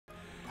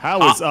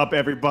How is up,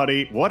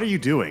 everybody? What are you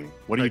doing?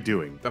 What are you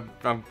doing?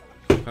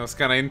 I was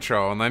gonna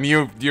intro, and then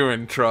you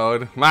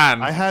introed.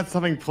 Man. I had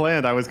something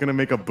planned. I was gonna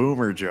make a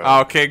boomer joke.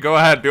 Okay, go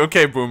ahead.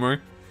 Okay,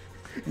 boomer.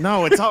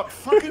 No, it's all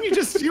fucking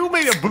you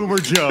made a boomer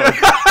joke.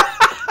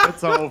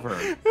 It's over.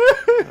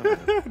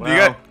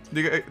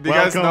 Do you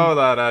guys know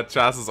that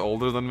Chas is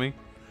older than me?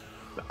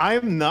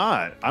 I'm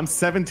not. I'm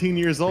 17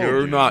 years old.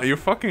 You're not. You're a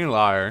fucking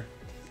liar.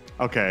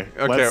 Okay.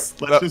 Let's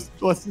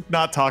just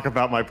not talk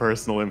about my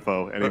personal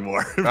info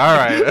anymore. All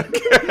right.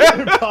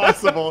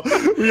 Impossible.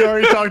 We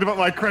already talked about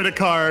my credit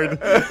card.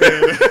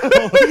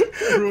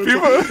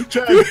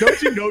 Chad,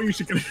 don't you know you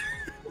should get...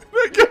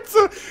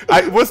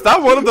 Was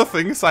that one of the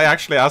things I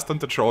actually asked them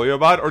to troll you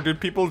about, or did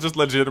people just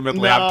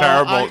legitimately have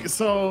terrible?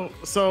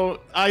 So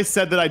I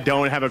said that I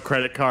don't have a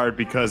credit card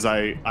because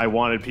I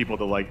wanted people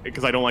to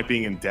because I don't like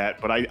being in debt,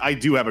 but I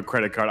do have a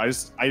credit card.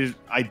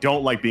 I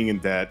don't like being in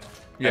debt.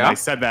 Yeah. And I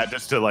said that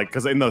just to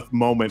because in the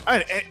moment,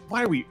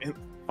 why are we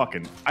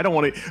fucking? I don't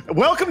want to.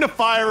 Welcome to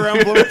Fire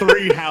Emblem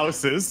Three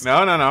Houses.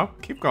 No.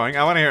 Keep going.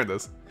 I want to hear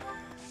this.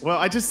 Well,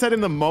 I just said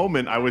in the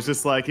moment, I was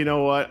just like, you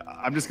know what?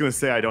 I'm just gonna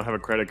say I don't have a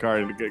credit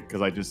card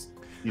because I just,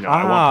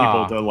 I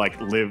want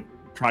people to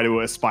try to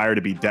aspire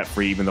to be debt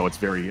free, even though it's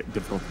very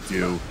difficult to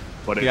do.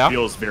 But it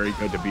feels very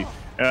good to be.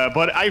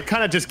 But I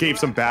kind of just gave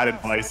some bad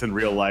advice in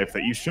real life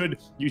that you should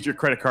use your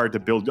credit card to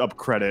build up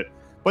credit.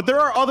 But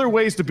there are other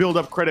ways to build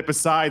up credit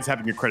besides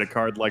having a credit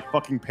card, like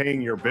fucking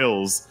paying your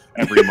bills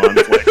every month.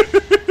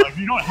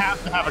 You don't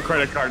have to have a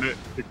credit card to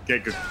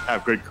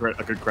have a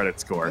good credit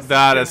score.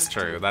 That is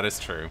true. That is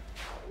true.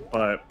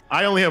 But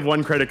I only have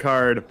one credit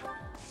card.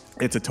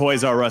 It's a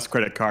Toys R Us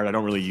credit card. I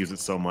don't really use it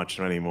so much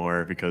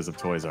anymore because of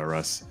Toys R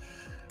Us.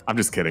 I'm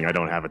just kidding. I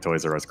don't have a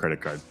Toys R Us credit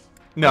card.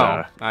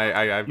 No,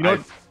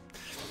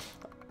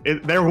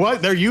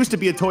 there used to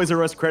be a Toys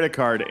R Us credit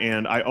card,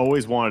 and I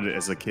always wanted it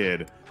as a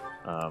kid.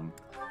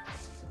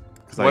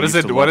 What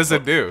does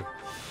it do?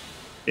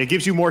 It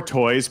gives you more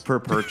toys per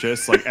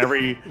purchase. Like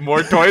every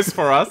more toys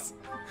for us.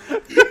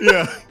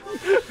 Yeah.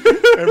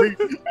 Every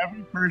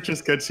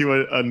purchase gets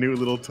you a new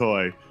little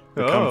toy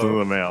that comes in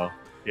the mail.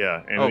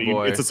 Yeah, and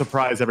it's a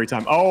surprise every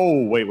time.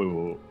 Oh, wait.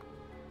 I'm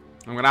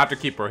gonna have to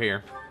keep her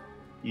here.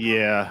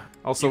 Yeah.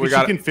 Also, we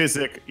can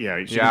physic.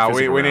 Yeah.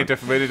 We need to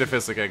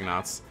physic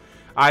Ignatz.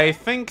 I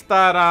think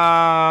that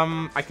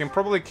I can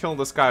probably kill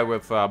this guy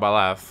with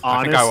Baleth.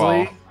 I think I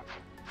will.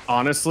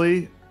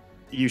 Honestly,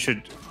 you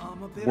should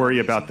worry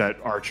about that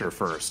archer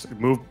first.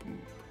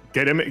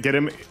 Get him out. Get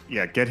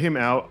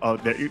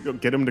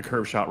him to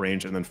curve shot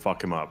range and then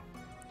fuck him up.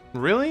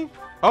 Really?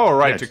 Oh,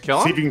 right, to kill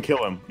him? See if you can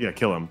kill him. Yeah,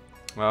 kill him.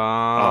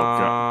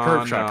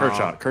 Curve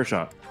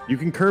shot. You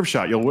can curve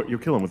shot. You'll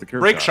kill him with the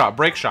curve shot.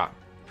 Break shot.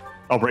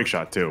 Oh, break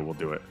shot too. We'll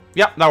do it.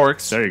 Yep, that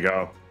works. There you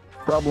go.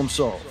 Problem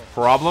solved.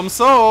 Problem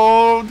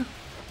solved.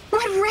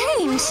 What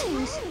range?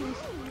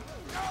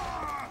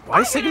 Why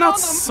is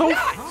Ignatz so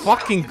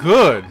fucking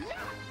good?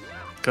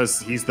 Because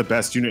he's the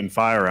best unit in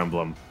Fire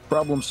Emblem.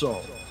 Problem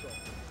solved.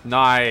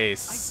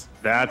 Nice.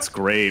 That's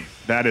great.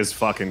 That is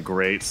fucking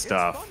great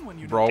stuff.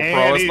 Bro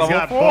prowess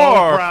level 4.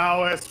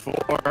 Prowess 4,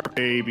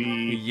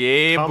 baby.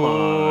 Yeah, Come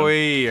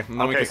boy.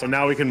 Okay, so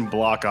now we can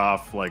block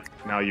off.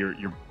 Now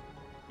you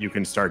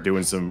can start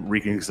doing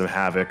wreaking some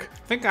havoc. I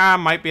think I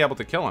might be able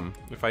to kill him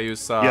if I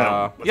use. Look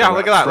at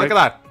that. Look at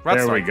that.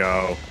 There we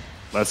go.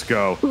 Let's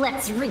go.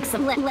 Let's rig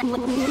some.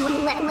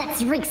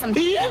 Let's rig some.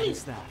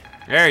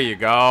 There you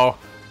go.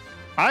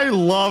 I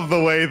love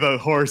the way the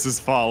horses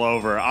fall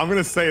over. I'm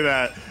gonna say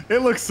that. It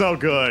looks so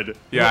good.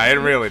 Yeah, it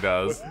really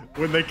does.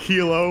 When they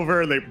keel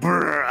over and they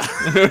brrr.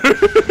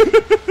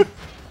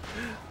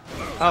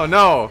 Oh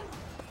no.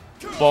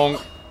 Bong.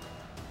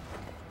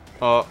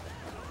 Bong.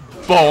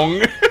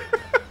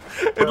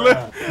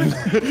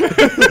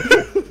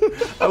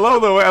 I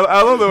love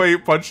the way he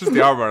punches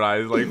the armor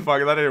and he's like,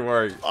 fuck, that didn't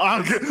work.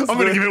 I'm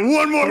gonna give it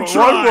one more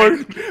try.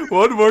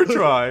 One more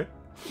try.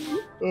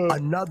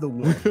 Another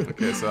one.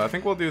 Okay, so I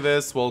think we'll do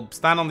this. We'll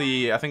stand on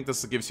the... I think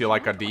this gives you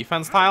like a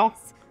defense tile.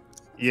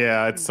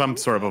 Yeah, it's some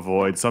sort of a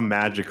void, some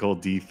magical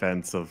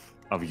defense of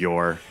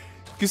your...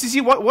 Because you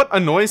see, what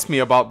annoys me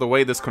about the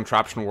way this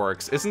contraption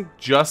works isn't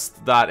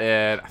just that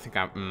it... I think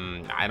I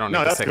don't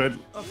know. No, that's good.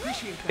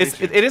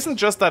 It isn't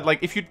just that,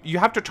 like, if you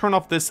have to turn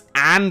off this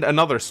and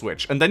another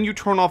switch, and then you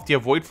turn off the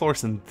avoid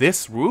floors in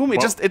this room, it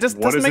just doesn't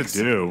make sense. What does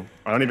it do?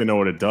 I don't even know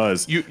what it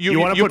does. You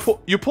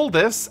pull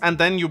this, and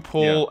then you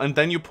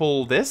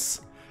pull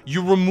this.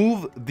 You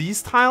remove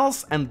these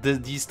tiles and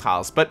these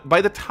tiles, but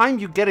by the time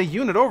you get a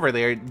unit over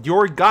there,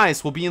 your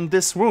guys will be in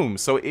this room,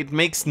 so it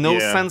makes no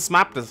sense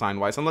map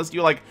design-wise, unless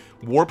you, like,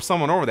 warp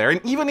someone over there.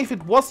 And even if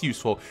it was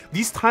useful,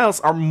 these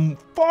tiles are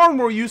far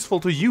more useful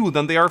to you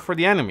than they are for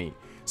the enemy.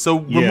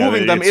 So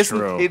removing them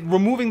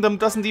removing them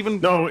doesn't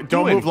even... No,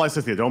 don't move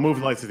Lysithea. Don't move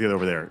Lysithea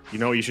over there. You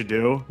know what you should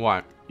do?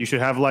 What? You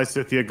should have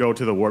Lysithea go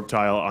to the warp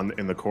tile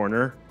in the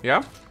corner.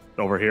 Yeah?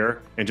 Over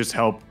here, and just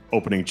help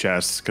opening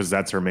chests, because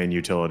that's her main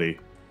utility.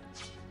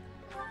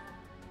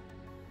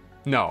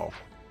 No.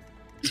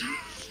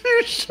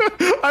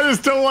 I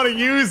just don't want to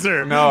use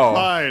her. No,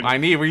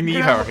 Fine. we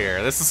need her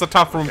here. This is a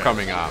tough room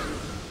coming up.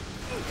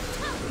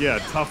 Yeah,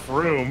 tough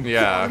room.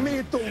 Yeah.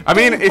 I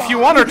mean, if you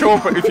want her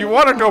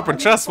to open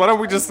chests, why don't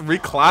we just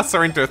reclass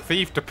her into a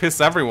thief to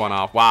piss everyone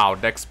off? Wow,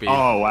 deck speed.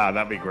 Oh wow,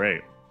 that'd be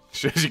great.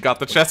 She got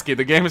the chest key.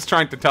 The game is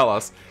trying to tell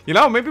us. You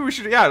know, maybe we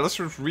should. Yeah, let's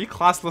just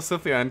reclass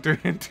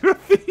Lysithea into a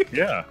thief.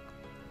 Yeah,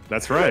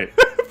 that's right.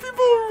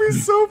 People would be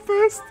so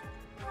pissed.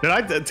 Did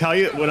I tell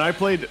you when I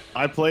played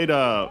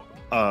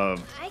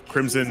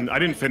Crimson? I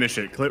didn't finish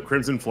it.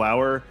 Crimson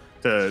Flower.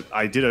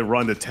 I did a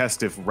run to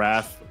test if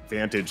Wrath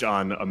Vantage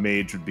on a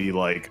mage would be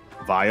like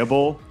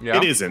viable. Yeah.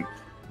 It isn't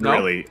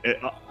really.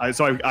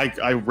 So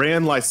I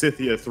ran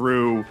Lysithea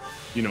through,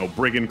 you know,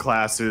 brigand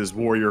classes,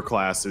 warrior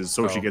classes,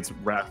 so she gets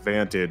Wrath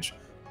Vantage,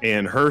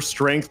 and her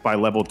strength by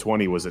level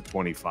 20 was at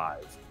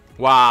 25.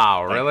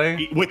 Wow,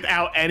 really?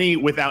 Without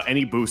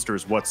any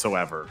boosters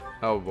whatsoever.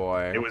 Oh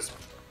boy.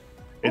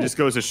 It just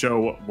goes to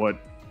show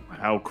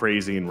how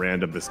crazy and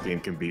random this game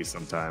can be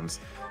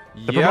sometimes.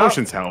 The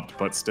promotions helped,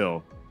 but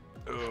still.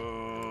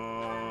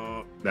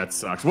 That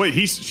sucks. Wait,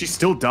 she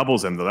still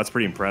doubles him though. That's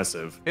pretty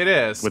impressive. It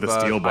is. With a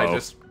steel bow. I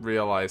just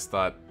realized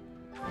that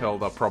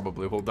Hilda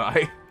probably will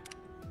die.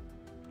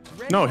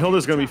 No,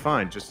 Hilda's gonna be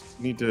fine. Just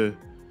need to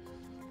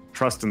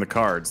trust in the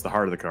cards, the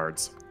heart of the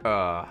cards.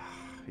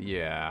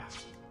 Yeah.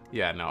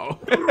 Yeah, no.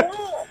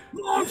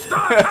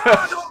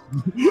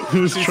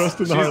 Just trust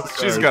in the heart of the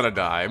cards. She's gonna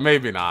die.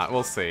 Maybe not.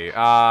 We'll see.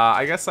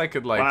 I guess I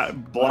could like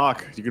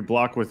block. You could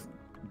block with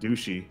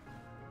Douchey.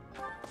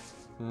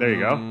 There you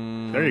go.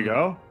 There you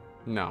go.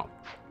 No.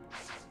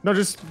 No,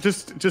 just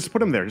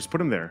put him there. Just put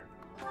him there.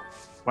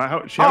 Wow,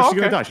 how's she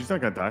gonna die? She's not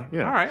gonna die.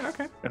 Yeah. All right.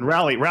 Okay. And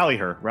rally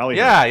her. Rally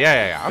her.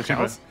 Yeah. Okay.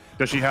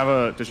 Does she have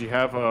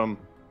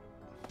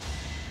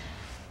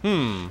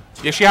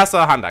Yeah, she has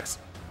a hand axe.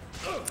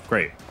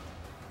 Great.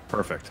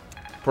 Perfect.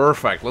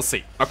 Let's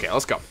see. Okay,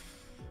 let's go.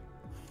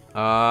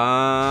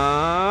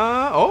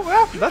 Oh,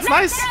 yeah, that's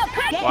nice.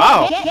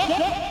 Wow.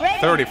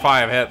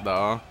 35 hit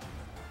though.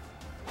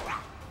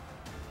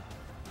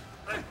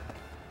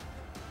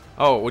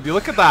 Oh, would you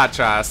look at that,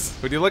 Chas?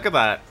 Would you look at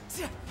that?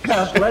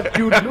 Can't let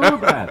you do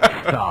that,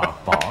 Star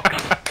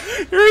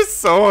Fox. You're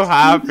so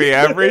happy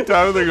every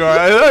time they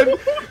go.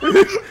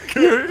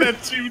 Can't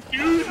let you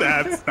do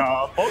that,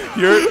 Star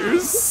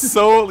Fox.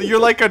 You're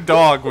like a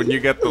dog when you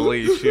get the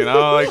leash, you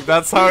know? Like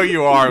that's how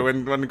you are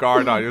when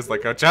Garda is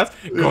like, Chas,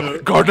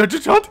 Garda,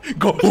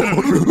 go.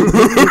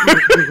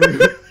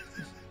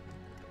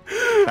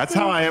 That's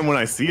how I am when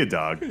I see a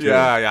dog. Too.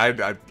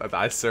 Yeah,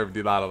 I served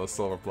you that on a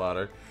silver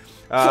platter.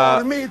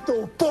 Okay,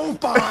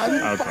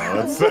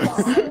 let's.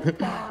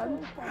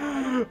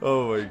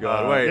 Oh my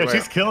god! Wait, yeah,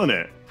 she's killing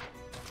it.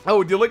 Oh,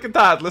 would you look at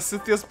that?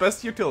 Lysithia's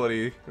best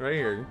utility right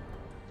here.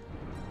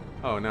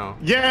 Oh no!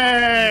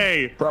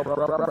 Yay!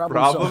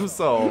 Problem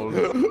solved.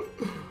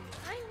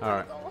 All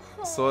right.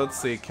 So let's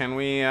see. Can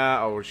we?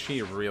 Oh,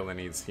 she really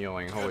needs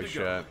healing. Holy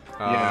shit!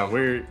 Yeah,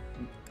 we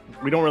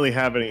don't really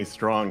have any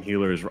strong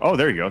healers. Oh,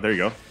 there you go. There you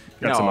go.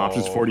 Got some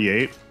options.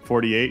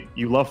 48.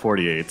 You love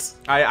 48s.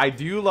 I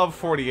do love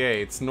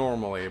 48s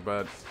normally,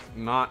 but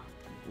not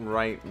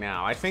right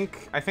now. I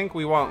think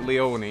we want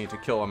Leone to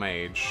kill a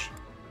mage.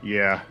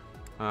 Yeah.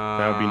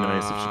 That would be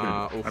nice if she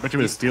could. I bet you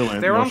would steal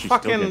it. They're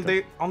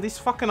on this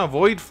fucking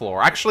avoid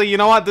floor. Actually, you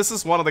know what? This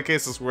is one of the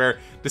cases where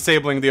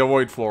disabling the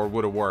avoid floor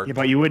would have worked. Yeah,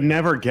 but you would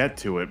never get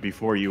to it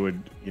before you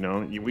would, we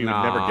would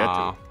never get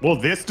to it. Will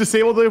this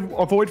disable the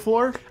avoid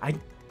floor? I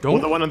don't.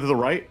 Will the one on the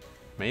right?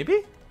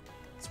 Maybe.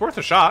 It's worth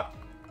a shot.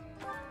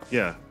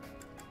 Yeah.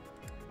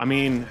 I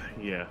mean,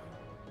 yeah.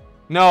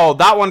 No,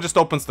 that one just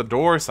opens the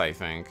doors, I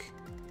think.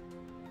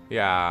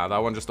 Yeah, that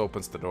one just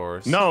opens the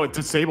doors. No, it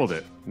disabled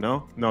it.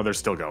 No, they're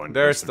still going.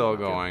 They're still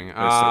going.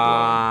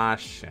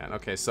 Shit.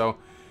 Okay, so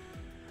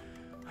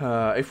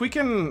if we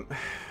can,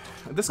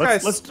 this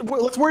guy's.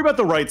 Let's worry about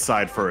the right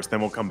side first, then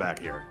we'll come back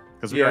here.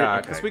 Because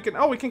we can.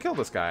 Oh, we can kill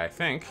this guy, I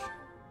think.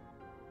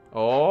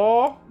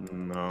 Oh.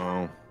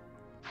 No.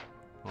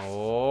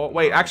 Oh,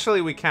 wait.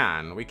 Actually, we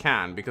can. We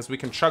can because we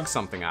can chug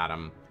something at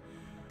him.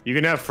 You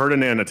can have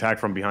Ferdinand attack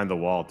from behind the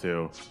wall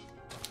too.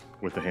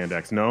 With the hand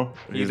axe, no?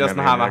 He doesn't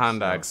have a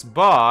hand axe,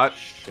 but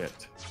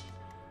shit.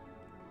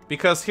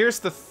 Because here's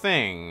the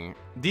thing: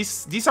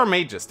 these are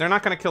mages. They're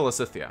not gonna kill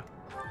Lysithea.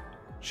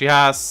 She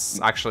has.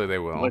 Actually, they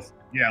will.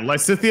 Yeah,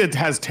 Lysithea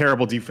has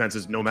terrible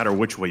defenses no matter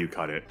which way you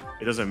cut it.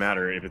 It doesn't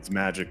matter if it's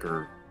magic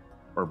or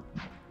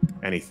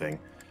anything.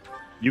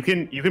 You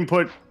can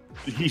put.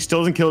 He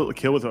still doesn't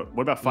kill with a.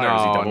 What about fire?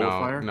 Does he double with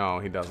fire? No,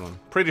 he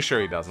doesn't. Pretty sure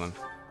he doesn't.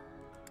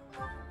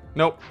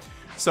 Nope.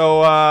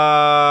 So,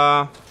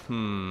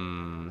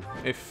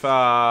 if,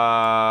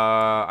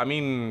 I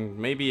mean,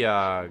 maybe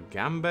a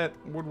Gambit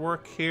would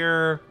work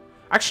here.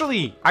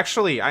 Actually,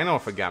 I know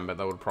of a Gambit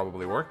that would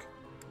probably work.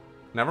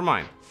 Never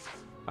mind.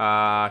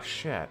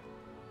 Shit.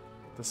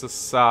 This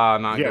is,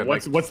 not good.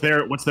 What's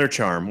their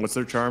charm? What's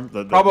their charm?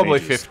 The probably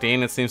mages.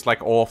 15. It seems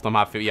like all of them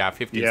have,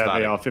 15. Yeah,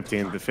 they all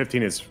 15. The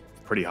 15 is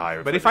pretty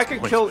high. But if I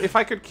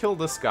could kill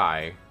this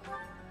guy,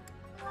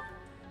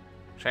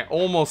 which I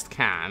almost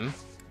can.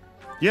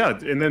 Yeah,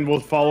 and then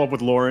we'll follow up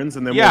with Lawrence,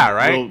 and then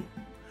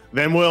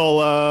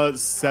we'll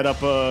set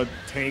up a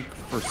tank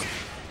for.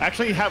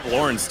 Actually, have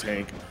Lawrence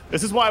tank.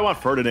 This is why I want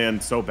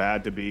Ferdinand so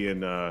bad to be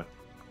in a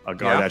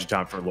guard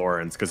adjutant for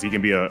Lawrence, because he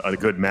can be a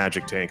good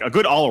magic tank, a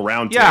good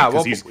all-around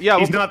tank. He's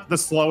not the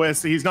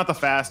slowest, he's not the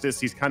fastest,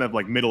 he's kind of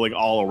like middling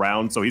all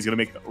around, so he's gonna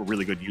make a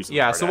really good use of.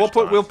 Yeah, so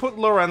we'll put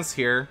Lawrence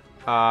here.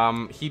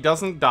 He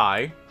doesn't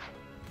die.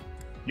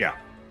 Yeah.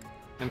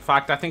 In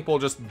fact, I think we'll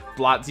just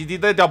blast.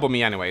 They double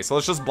me anyway, so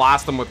let's just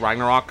blast them with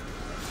Ragnarok.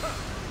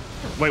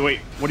 Wait,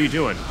 what are you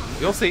doing?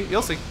 You'll see,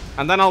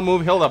 and then I'll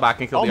move Hilda back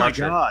and kill the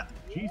archer. Oh my god,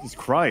 Jesus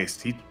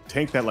Christ, he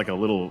tanked that like a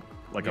little.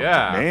 Like a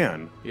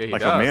man. Yeah, he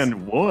like does. a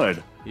man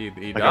would. He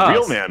like does. a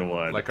real man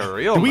would. Like a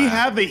real man. Do we man.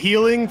 have the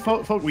healing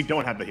folk? We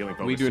don't have the healing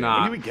focus. We do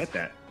not. When do we get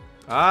that?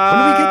 When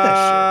do we get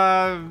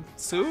that shit?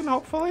 Soon,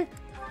 hopefully.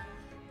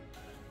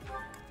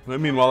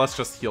 Meanwhile, let's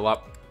just heal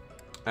up.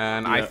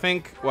 And I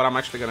think what I'm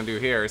actually going to do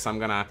here is I'm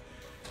going to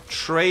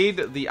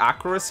trade the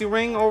accuracy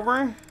ring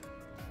over.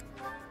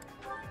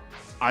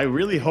 I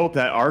really hope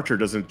that archer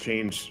doesn't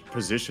change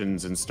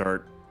positions and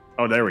start...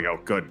 Oh, there we go.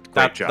 Good.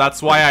 Great job.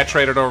 That's why I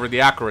traded over the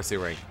accuracy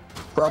ring.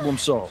 Problem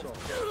solved.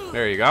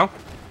 There you go.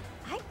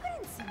 I put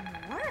in some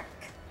work.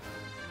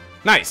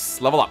 Nice.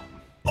 Level up.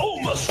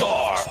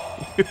 Omastar!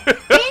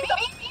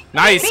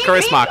 Nice.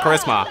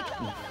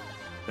 Charisma.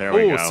 There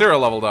we go.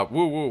 Cyril leveled up.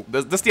 Woo woo.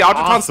 Does the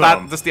Algerton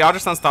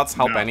stats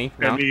help any?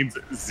 No? It means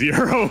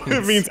 0.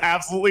 It means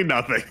absolutely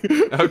nothing.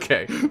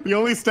 Okay. The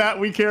only stat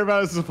we care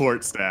about is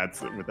support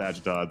stats with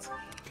adjutants.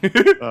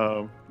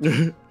 All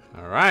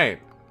right.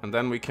 And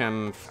then we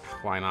can,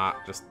 why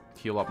not, just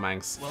heal up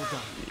Manx. Well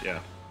done. Yeah.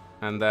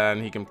 And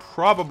then he can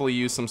probably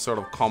use some sort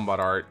of combat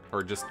art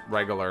or just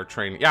regular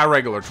training. Yeah,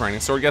 regular training.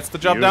 So he gets the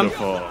job done.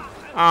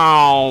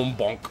 Oh,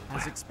 bonk.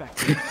 As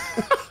expected.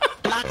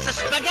 Lots of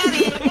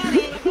spaghetti.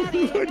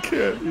 I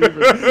can't even.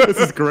 This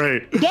is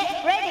great.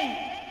 Get ready.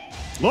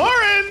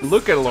 Lawrence!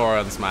 Look at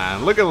Lawrence,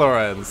 man. Look at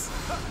Lawrence.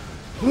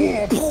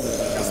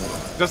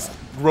 just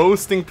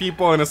roasting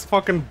people in his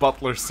fucking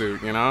butler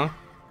suit, you know?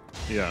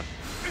 Yeah.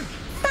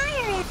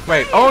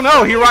 Wait, oh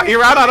no, he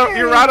ran out of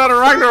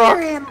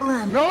Ragnarok.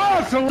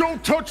 No, so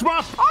don't touch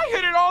my... I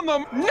hit it on the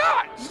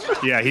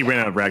nuts! Yeah, he ran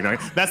out of Ragnarok.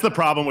 That's the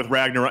problem with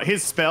Ragnarok.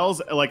 His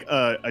spells, like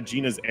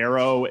Agina's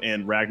arrow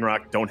and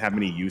Ragnarok, don't have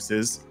many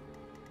uses.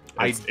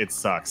 It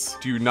sucks.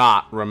 Do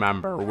not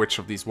remember which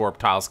of these warp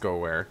tiles go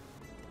where.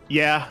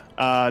 Yeah,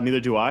 neither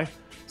do I.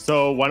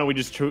 So why don't we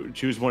just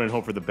choose one and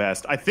hope for the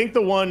best? I think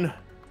the one...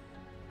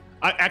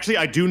 Actually,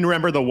 I do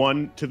remember the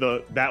one to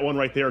that one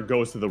right there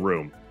goes to the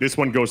room. This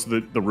one goes to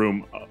the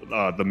room,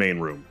 the main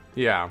room.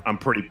 Yeah. I'm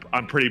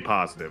pretty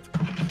positive.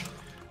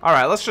 All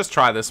right, let's just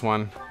try this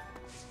one.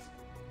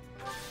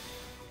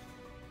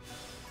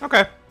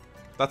 Okay.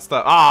 That's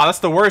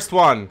the worst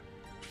one.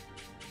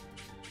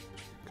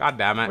 God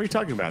damn it. What are you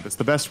talking about? That's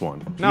the best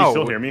one. Can No. you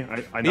still hear me?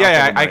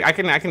 I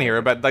can hear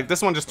it, but like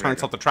this one just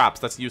turns out the traps.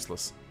 That's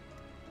useless.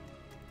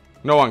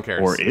 No one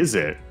cares. Or is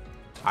it?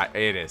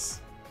 It is.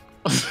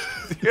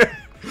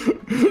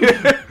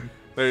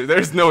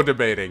 There's no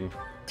debating.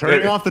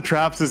 Turning off the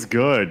traps is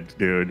good,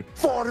 dude.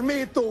 For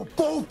me to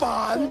poop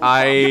on.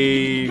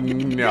 I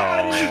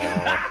know.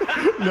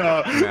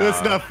 No,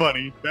 that's not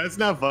funny. That's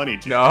not funny.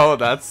 No,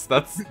 that's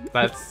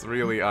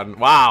really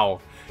wow.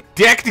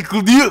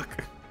 Tactical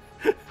duke.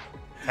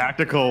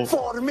 Tactical.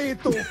 For me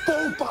to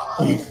poop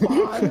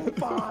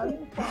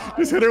on.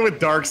 Just hit her with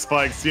dark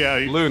spikes. Yeah.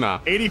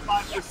 Luna.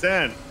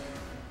 85%.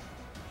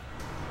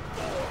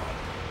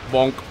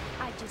 Bonk.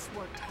 I just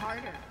worked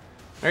harder.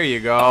 There you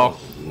go.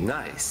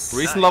 Nice.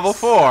 Recent level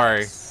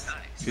 4.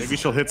 Maybe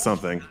she'll hit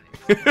something.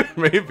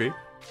 Maybe.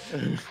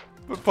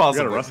 But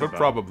possibly. Russet But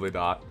probably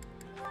not.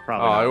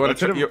 Probably.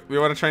 You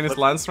want to train his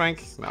land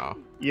strength? No.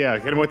 Yeah,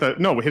 hit him with hit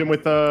him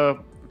with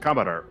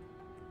combat art.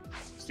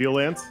 Steel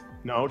lance?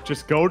 No,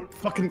 just go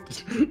fucking.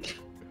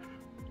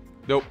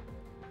 Nope.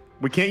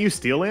 We can't use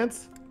steel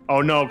lance?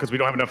 Oh no, because we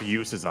don't have enough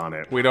uses on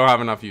it. We don't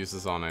have enough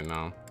uses on it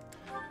now.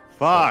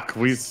 Fuck,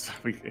 we. It's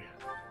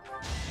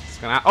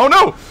gonna. Oh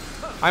no!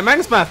 I'm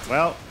Mangsmith.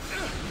 Well,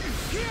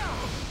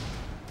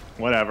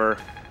 whatever.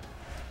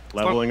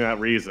 Leveling that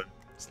reason.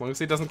 As long as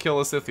he doesn't kill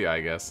a Scythia, I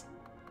guess.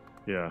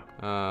 Yeah.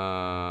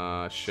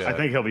 Shit. I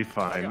think he'll be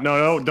fine.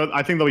 No,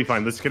 I think they'll be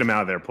fine. Let's get him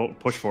out of there.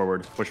 Push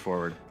forward. Push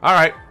forward. All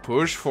right,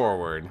 push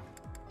forward.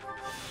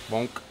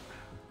 Bonk.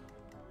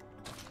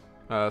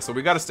 So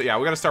we gotta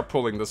start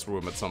pulling this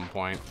room at some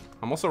point.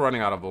 I'm also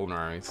running out of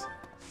vulneraries.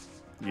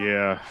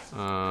 Yeah.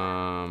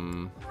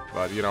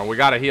 But you know we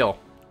gotta heal.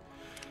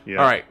 Yeah.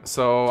 All right,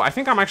 so I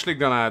think I'm actually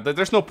gonna.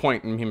 There's no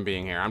point in him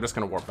being here. I'm just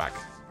gonna warp back.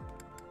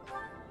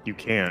 You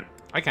can't.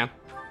 I can.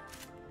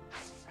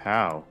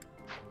 How?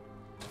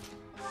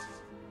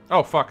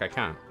 Oh fuck, I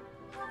can.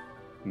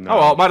 No. Oh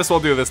well, might as well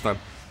do this then.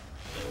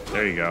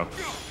 There you go.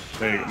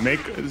 There you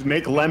go.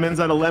 Make lemons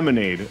out of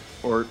lemonade,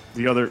 or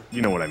the other.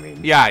 You know what I mean?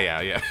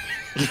 Yeah.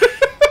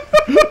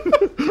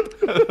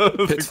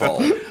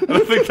 Pitfall. I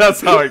don't think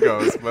that's how it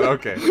goes, but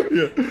okay.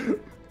 Yeah.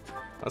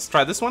 Let's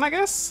try this one, I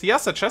guess. He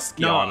has a chest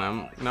key on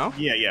him. No?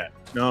 Yeah.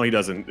 No, he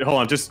doesn't. Hold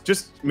on,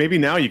 just maybe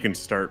now you can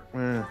start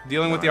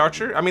Dealing with the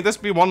archer? I mean, this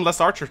would be one less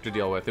archer to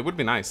deal with. It would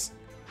be nice.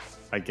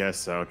 I guess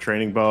so.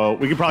 Training bow.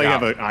 We could probably Yeah.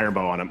 have an iron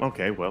bow on him.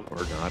 Okay, well,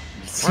 or not.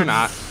 Or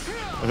not.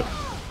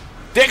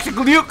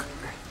 Tactical Duke!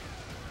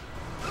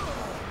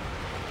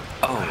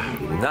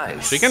 Oh,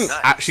 nice.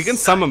 She can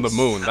summon the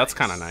moon. That's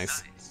kind of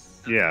nice.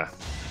 Yeah.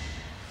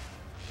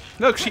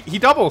 Look, he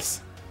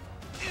doubles.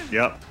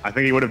 Yep. I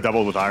think he would have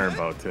doubled with iron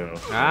bow too.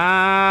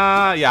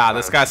 Ah, yeah.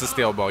 This guy's a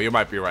steel bow. You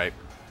might be right.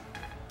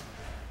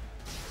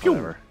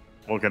 Whatever.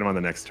 We'll get him on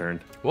the next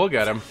turn. We'll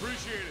get him.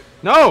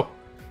 No.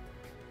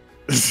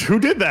 Who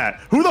did that?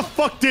 Who the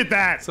fuck did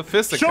that? It's a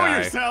Fistic Show guy.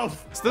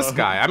 yourself. It's this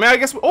guy. I mean, I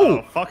guess.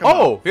 Oh, fuck him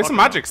up. here's Fuck a him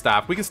magic up.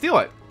 staff. We can steal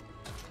it.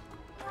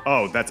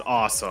 Oh, that's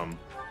awesome.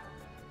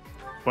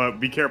 But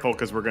be careful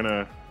because we're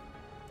gonna.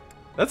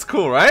 That's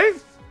cool, right?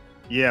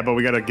 Yeah, but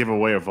we gotta give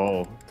away a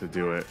vol to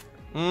do it.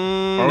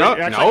 No,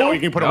 actually, no, you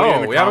can put away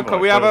in the we have a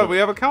convoy. we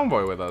have a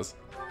cowboy with us.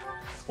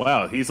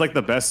 Wow, he's like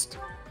the best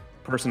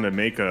person to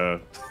make a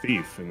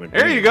thief in the game.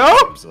 There you go.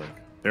 Seems like.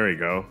 There you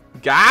go.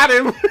 Got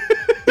him.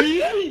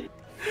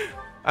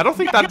 I don't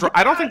think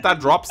that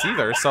drops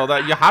either. So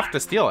that you have to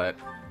steal it.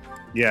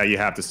 Yeah, you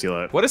have to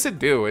steal it. What does it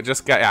do? It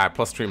just got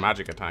 +3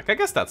 magic attack. I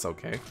guess that's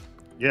okay.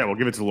 Yeah, we'll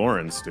give it to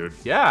Lawrence, dude.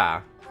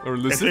 Yeah. Or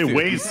If Lysithea. it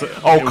weighs.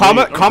 Oh,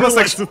 comment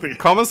section. section.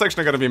 Comment section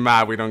are gonna be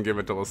mad we don't give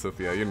it to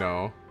Lysithea. You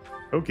know.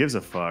 Who gives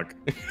a fuck?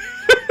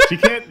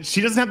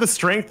 She doesn't have the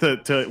strength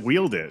to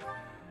wield it.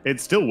 It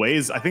still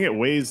weighs. I think it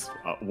weighs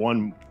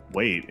 1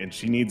 weight, and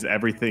she needs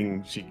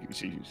everything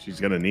she's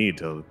gonna need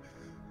to.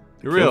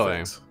 kill Really?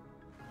 things.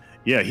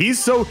 Yeah, he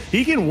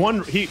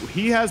can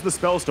he has the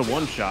spells to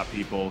one-shot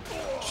people.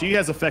 She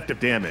has effective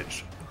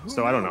damage.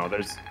 So I don't know.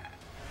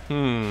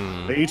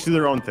 They each do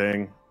their own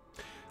thing.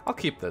 I'll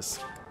keep this.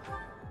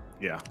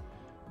 Yeah.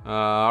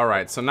 All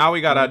right. So now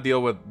we gotta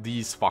deal with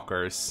these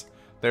fuckers.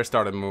 They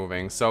started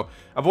moving. So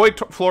avoid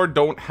floor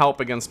don't help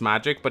against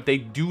magic, but they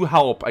do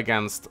help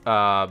against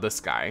this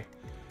guy.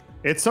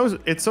 It's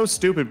so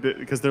stupid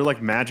because they're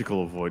like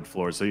magical avoid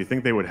floors, so you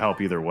think they would help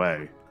either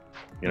way.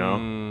 You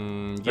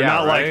know? They're Yeah,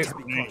 not right.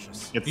 like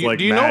it's Do you, like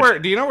do you know where?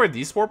 Do you know where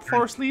these warp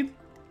floors lead?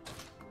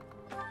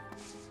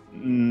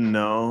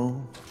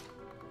 No.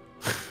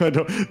 I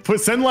don't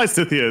send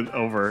Lysithea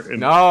over in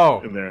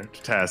there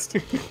to test.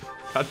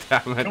 God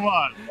damn it. Come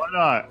on, why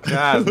not?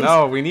 Yeah,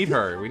 no, we need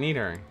her. We need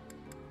her.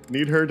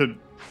 Need her to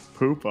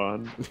poop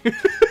on.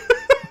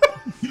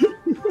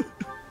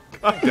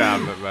 God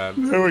damn it,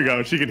 man. There we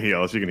go. She can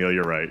heal. She can heal.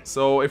 You're right.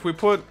 So if we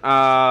put,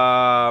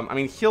 I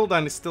mean,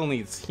 Fódlan still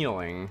needs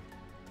healing.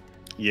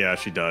 Yeah,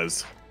 she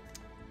does.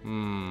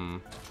 But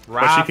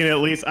But she can at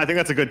least. I think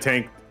that's a good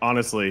tank,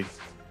 honestly.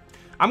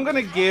 I'm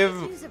gonna give.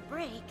 Use a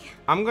break.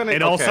 I'm gonna.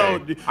 And okay.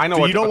 also, I know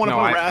what you don't want to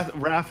no, put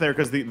Wrath there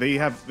because they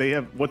have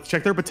what?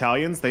 Check their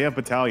battalions. They have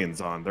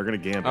battalions on. They're gonna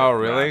gambit. Oh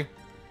really?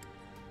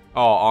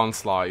 Oh,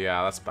 onslaught.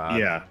 Yeah, that's bad.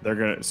 Yeah, they're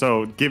gonna.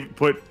 So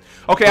put.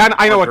 Okay,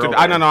 I know what to do. girl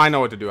I there. know. I know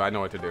what to do. I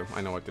know what to do.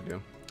 I know what to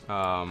do.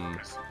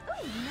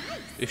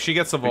 If she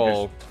gets a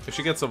vol,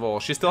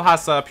 she still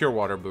has a pure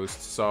water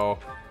boost. So.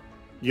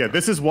 Yeah,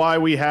 this is why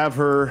we have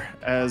her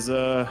as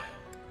a.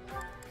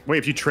 Wait,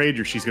 if you trade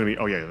her, she's gonna be.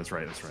 Oh yeah, that's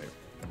right. That's right.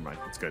 Never mind.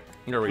 That's good.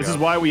 Here we This go. is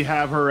why we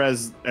have her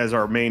as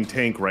our main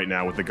tank right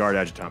now with the guard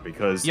adjutant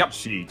because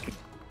she can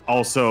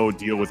also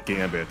deal with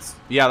gambits.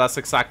 Yeah, that's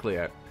exactly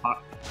it.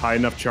 High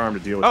enough charm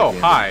to deal with. Oh, the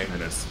hi.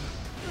 menace.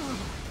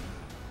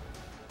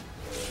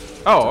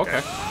 Oh,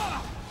 okay.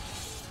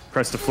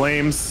 Crest of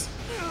Flames.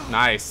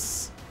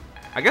 Nice.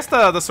 I guess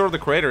the Sword of the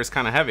Creator is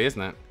kind of heavy,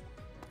 isn't it?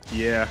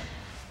 Yeah.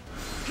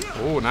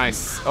 Oh,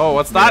 nice. Oh,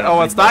 what's that? Oh,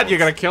 what's that? You're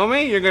gonna kill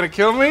me? You're gonna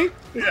kill me?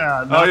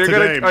 Yeah. Oh, you're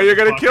gonna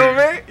kill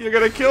me? You're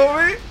gonna kill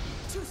me?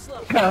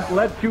 Can't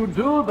let you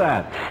do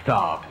that,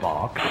 Star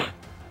Fox.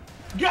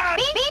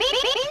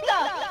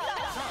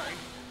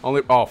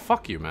 Only. Oh,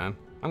 fuck you, man.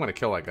 I'm gonna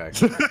kill that guy.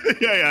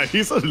 yeah.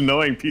 He's an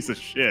annoying piece of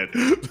shit.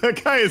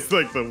 That guy is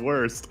like the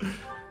worst.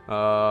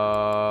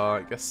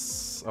 I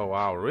guess. Oh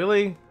wow,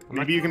 really?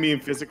 Maybe you can be in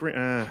physical.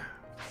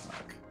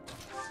 Fuck.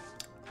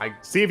 I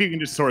see if you can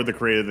just sword the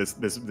creator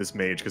this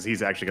mage because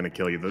he's actually gonna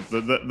kill you.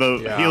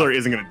 The healer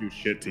isn't gonna do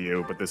shit to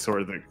you, but this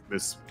sword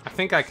this. I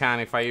think I can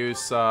if I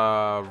use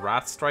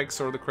Wrath Strike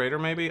Sword of the Creator,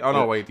 maybe. Oh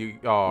no, wait.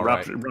 Oh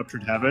right.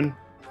 Ruptured Heaven.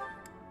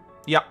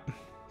 Yep.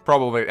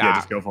 Probably. Yeah,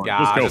 just go for it. Yeah,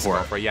 just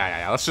go for it.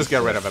 Yeah. Let's just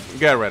get rid of him.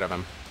 Get rid of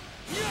him.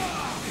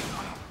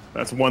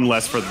 That's one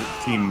less for the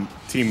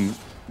team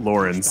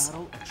Lawrence.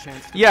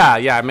 Yeah.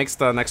 It makes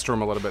the next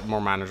room a little bit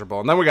more manageable.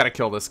 And then we gotta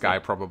kill this guy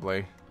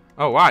probably.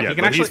 Oh wow, yeah, he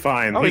can actually. He's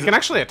fine. Oh, he can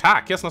actually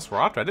attack. Yes,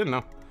 Nosferatu. I didn't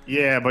know.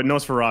 Yeah, but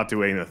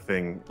Nosferatu ain't a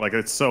thing. Like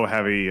it's so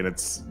heavy and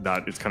it's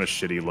not. It's kind of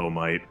shitty low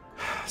might.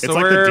 So it's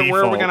like the default.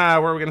 where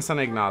are we gonna send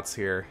Ignatz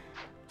here?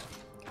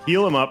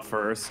 Heal him up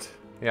first.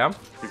 Yeah.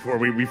 Before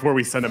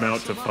we send him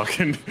out to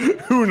fucking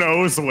who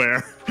knows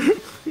where.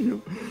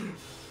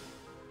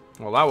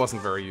 Well, that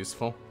wasn't very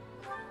useful.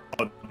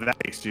 Oh, that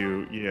makes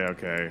you. Yeah.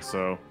 Okay.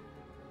 So.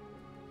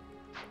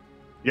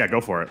 Yeah, go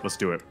for it. Let's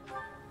do it.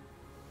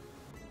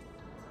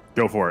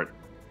 Go for it.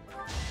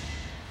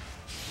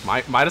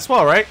 Might as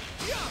well, right?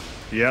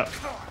 Yeah.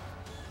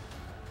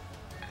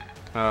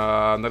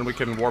 And then we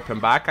can warp him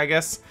back, I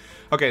guess.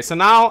 Okay, so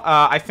now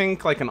I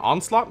think like an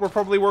onslaught will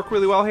probably work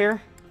really well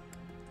here,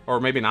 or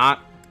maybe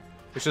not.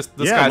 It's just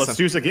this guy's. Let's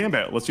use a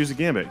gambit. Let's use a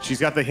gambit. She's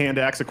got the hand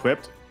axe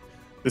equipped.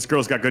 This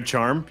girl's got good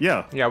charm.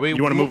 Yeah. Yeah.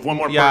 You want to move one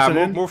more yeah,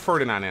 person in? move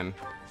Ferdinand in.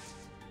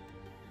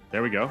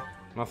 There we go.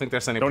 I don't think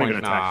there's any Don't point.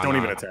 even attack. Don't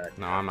even attack.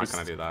 No, I'm not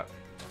gonna do that.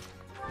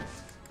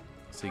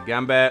 See,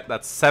 gambit.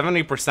 That's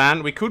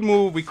 70%. We could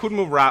move. We could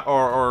move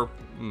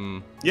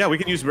Yeah, we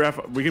can use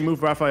we can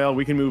move Raphael.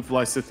 We can move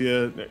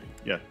Lysithia.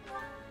 Yeah.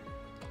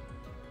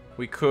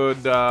 We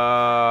could.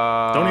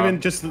 Don't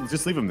even just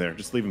leave him there.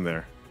 Just leave him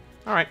there.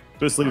 All right.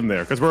 Just leave him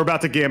there because we're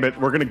about to gambit.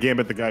 We're gonna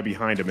gambit the guy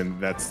behind him, and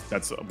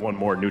that's one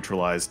more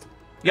neutralized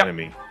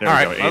enemy. There All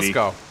we right. go. Let's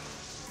go.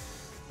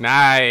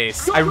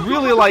 Nice. I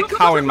really like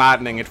how in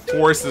Maddening it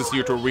forces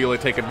you to really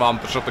take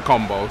advantage of the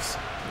combos.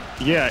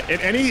 Yeah, and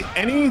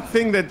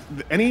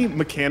any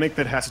mechanic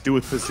that has to do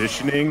with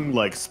positioning,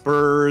 like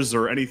spurs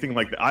or anything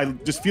like that, I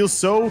just feel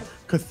so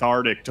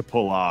cathartic to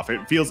pull off.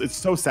 It's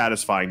so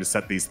satisfying to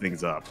set these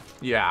things up.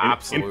 Yeah,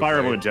 absolutely. In Fire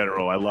Emblem in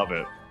general, I love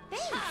it.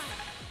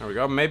 There we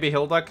go. Maybe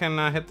Hilda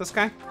can hit this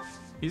guy.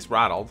 He's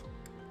rattled.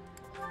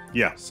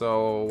 Yeah.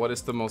 So what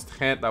is the most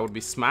hit? That would be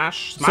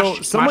smash.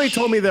 Somebody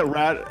told me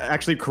that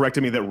actually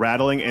corrected me that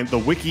rattling, and the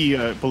wiki,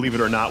 believe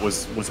it or not,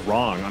 was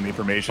wrong on the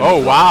information.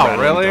 Oh wow,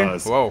 really?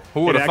 Does. Whoa,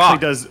 who would have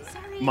thought? It actually does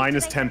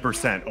minus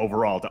 10%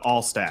 overall to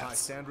all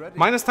stats.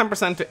 Minus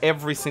 10% to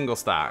every single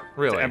stat.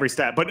 Really? To every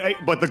stat,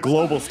 but the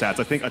global stats,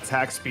 I think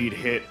attack, speed,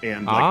 hit,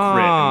 and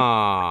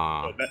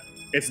like crit. And,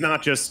 it's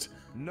not just.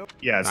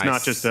 Yeah, it's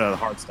not just a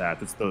hard stat.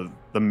 It's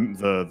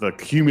the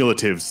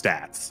cumulative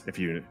stats, if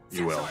you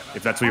will.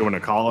 If that's what you want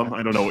to call them.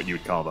 I don't know what you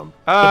would call them.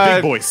 The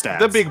big boy stats.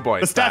 The big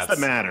boy The stats that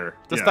matter.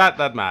 The stat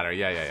that matter.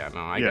 Yeah.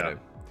 No, I get it.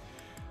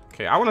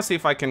 Okay, I want to see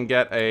if I can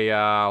get a...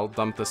 I'll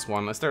dump this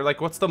one. Is there,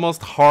 like, what's the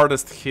most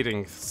hardest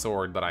hitting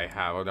sword that I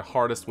have? Or the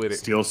hardest way to...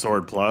 Steel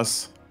Sword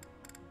Plus?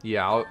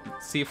 Yeah, I'll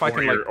see if I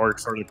can, like... Or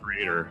Sword of the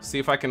Creator. See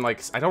if I can,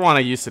 like... I don't want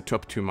to use it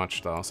up too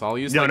much, though. So I'll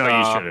use, No, like,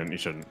 you shouldn't. You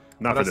shouldn't.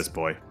 Not for this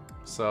boy.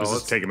 So let's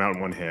just take him out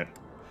in one hit.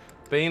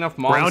 Bane of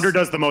Monsters. Grounder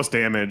does the most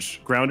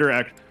damage.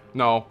 Grounder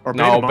No, or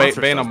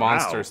Bane of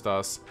Monsters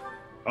does.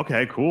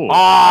 Okay, cool.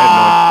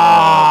 Ah!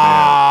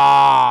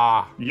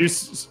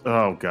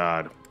 Oh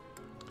god.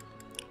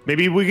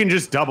 Maybe we can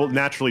just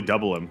naturally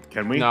double him.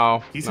 Can we?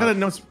 No. He's got a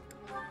nose.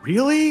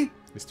 Really?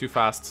 He's too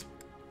fast.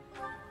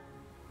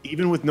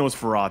 Even with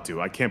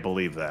Nosferatu, I can't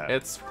believe that.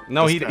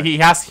 He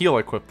has heal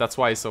equipped. That's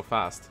why he's so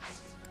fast.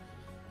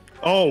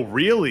 Oh,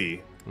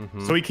 really?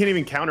 So he can't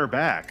even counter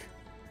back.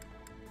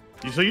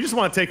 So you just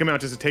want to take him out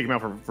just to take him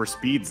out for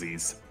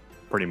speedsies,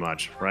 pretty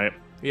much, right?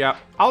 Yeah,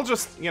 I'll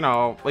just,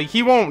 like,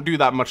 he won't do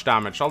that much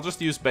damage. I'll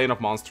just use Bane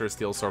of Monsters,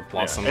 Steel Sword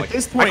Plus, and, like... At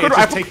this point, it's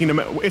just taking him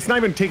out. It's not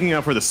even taking him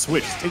out for the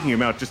switch. It's taking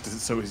him out just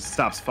so he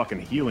stops fucking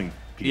healing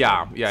people.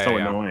 Yeah. So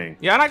annoying.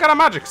 Yeah, and I got a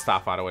magic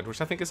staff out of it,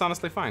 which I think is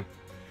honestly fine.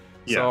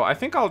 Yeah. So I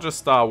think I'll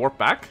just warp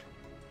back.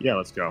 Yeah,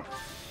 let's go.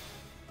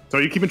 So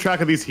are you keeping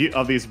track of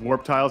these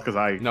warp tiles? Because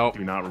I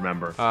do not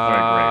remember.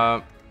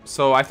 Great.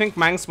 So I think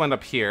Mangs went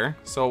up here.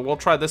 So we'll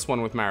try this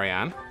one with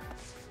Marianne.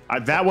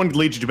 That one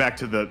leads you back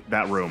to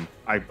that room.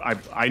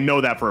 I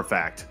know that for a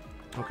fact.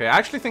 Okay, I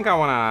actually think I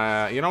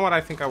wanna. You know what I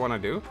think I wanna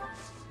do?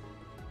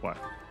 What?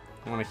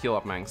 I wanna heal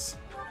up Mangs.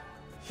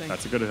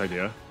 That's a good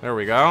idea. There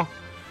we go.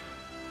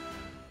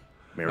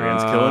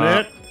 Marianne's killing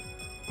it.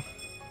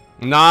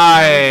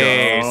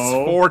 Nice.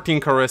 14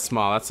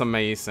 charisma. That's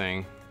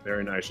amazing.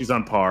 Very nice. She's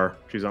on par.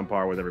 She's on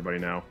par with everybody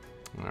now.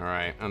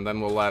 Alright, and then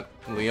we'll let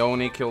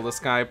Leone kill this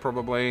guy,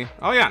 probably.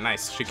 Oh yeah,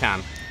 nice. She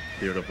can.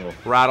 Beautiful.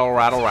 Rattle,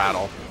 rattle,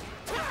 rattle.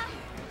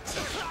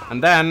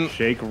 And then...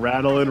 Shake,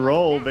 rattle, and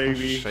roll,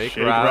 baby. Shake,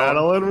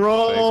 rattle, and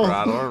roll. Shake,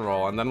 rattle, and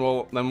roll. And then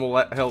we'll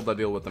let Hilda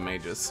deal with the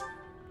mages.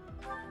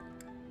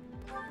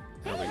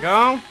 There we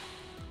go.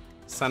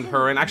 Send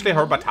her in. Actually,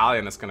 her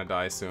battalion is gonna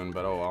die soon,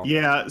 but oh well.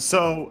 Yeah,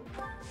 so...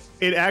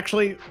 It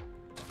actually...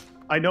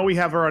 I know we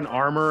have her on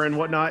armor and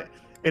whatnot.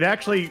 It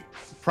actually...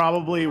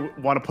 Probably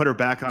want to put her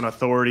back on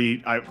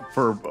authority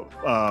for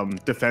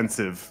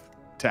defensive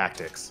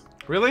tactics.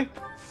 Really?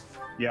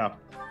 Yeah.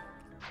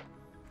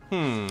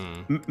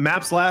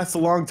 Maps last a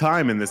long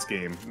time in this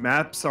game.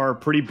 Maps are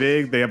pretty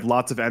big. They have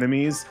lots of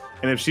enemies.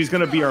 And if she's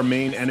going to be our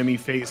main enemy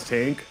phase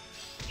tank,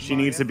 she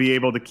needs to be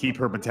able to keep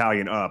her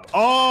battalion up.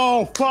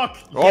 Oh, fuck!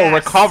 Oh, yes.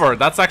 Recover.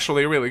 That's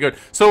actually really good.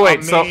 So wait,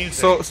 amazing.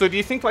 so do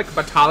you think like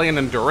battalion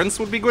endurance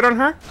would be good on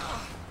her?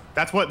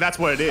 That's what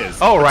it is.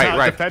 Oh,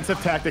 right.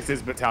 Defensive tactics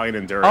is battalion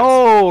endurance.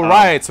 Oh,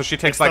 right. So she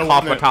takes like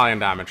half battalion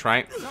damage,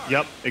 right?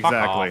 Yep,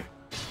 exactly.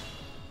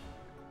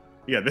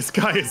 Yeah, this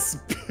guy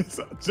is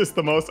just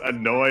the most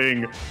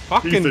annoying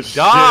fucking piece of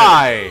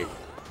die. Shit.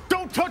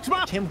 Don't touch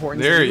my Tim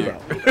Hortons. There you go.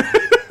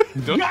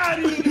 Don't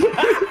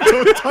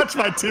touch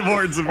my Tim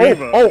Hortons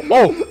Amiibo.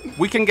 Oh,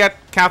 we can get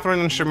Catherine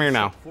and Shamir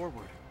now.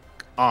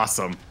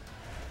 Awesome.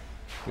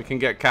 We can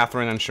get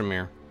Catherine and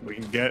Shamir. We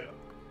can get...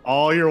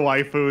 All your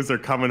waifus are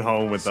coming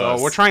home with us.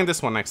 So we're trying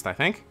this one next, I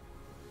think.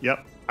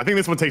 Yep. I think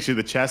this one takes you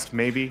to the chest,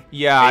 maybe.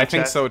 Yeah, I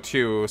think so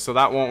too. So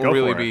that won't Go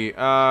really for be.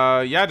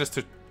 Yeah, just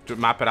to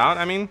map it out.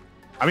 I mean.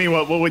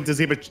 What does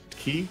he have a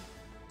key?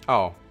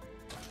 Oh.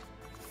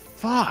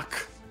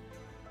 Fuck.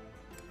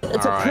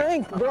 It's a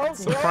prank, bro.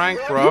 It's a prank,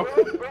 bro.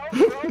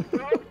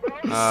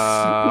 Who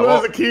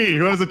has a key?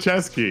 Who has a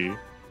chest key? Do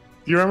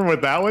you remember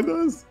what that one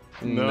does?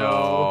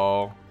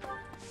 No.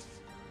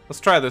 Let's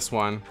try this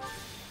one.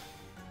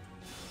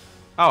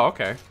 Oh,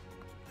 okay.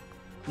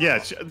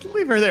 Yeah,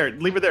 leave her there.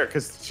 Leave her there,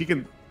 because she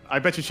can. I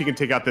bet you she can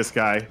take out this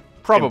guy.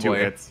 Probably. In 2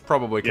 hits.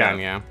 Probably can,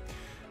 yeah.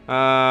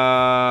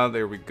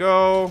 There we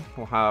go.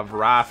 We'll have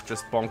Raph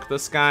just bonk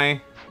this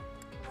guy.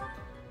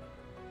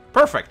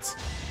 Perfect.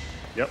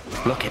 Yep.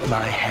 Look at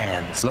my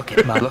hands. Look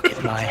at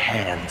my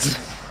hands.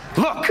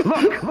 Look.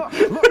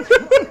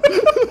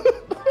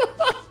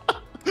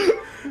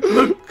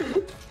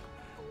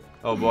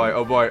 Oh boy,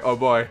 oh boy, oh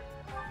boy.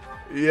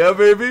 Yeah,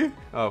 baby.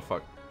 Oh,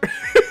 fuck.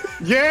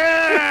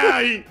 Yeah!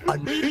 Way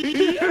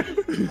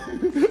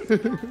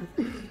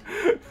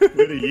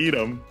to eat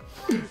him.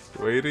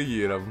 Way to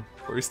eat him.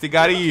 First you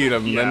gotta eat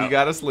him, then you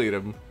gotta sleep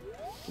him.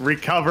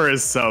 Recover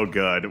is so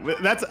good.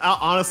 That's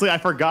honestly, I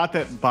forgot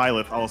that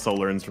Byleth also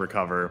learns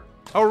recover.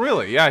 Oh,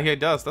 really? Yeah, he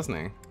does, doesn't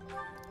he?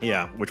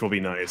 Yeah, which will be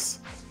nice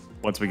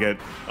once we get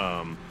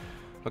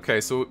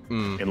Okay, so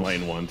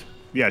Enlightened one.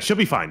 Yeah, she'll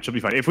be fine. She'll be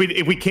fine. If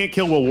we can't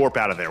kill, we'll warp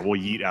out of there. We'll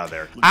yeet out of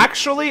there.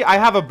 Actually, I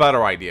have a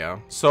better idea.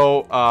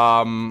 So,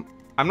 I'm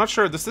not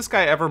sure. Does this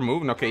guy ever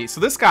move? Okay, so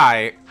this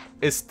guy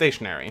is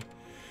stationary.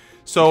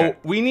 So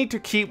we need to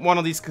keep one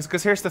of these,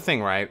 because here's the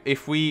thing, right?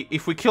 If we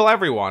kill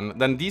everyone,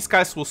 then these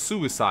guys will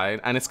suicide,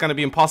 and it's gonna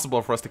be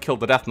impossible for us to kill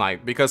the Death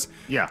Knight, because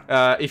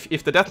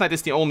if the Death Knight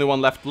is the only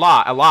one left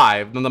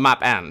alive, then the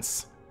map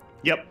ends.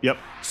 Yep.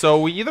 So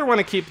we either want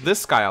to keep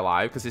this guy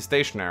alive because he's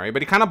stationary,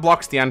 but he kind of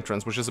blocks the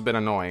entrance, which is a bit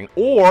annoying,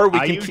 or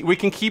we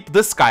can keep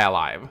this guy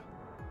alive.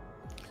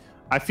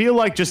 I feel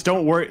like just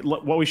don't worry.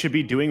 What we should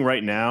be doing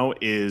right now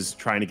is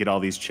trying to get all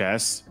these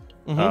chests,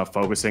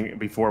 focusing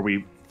before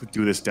we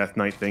do this Death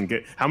Knight thing.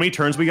 How many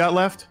turns we got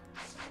left?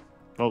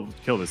 Well,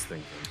 kill this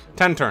thing.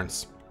 10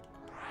 turns.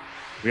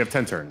 We have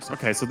 10 turns.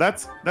 Okay, so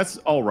that's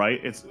all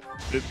right.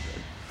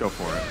 Go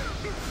for it.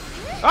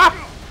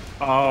 Ah!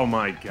 Oh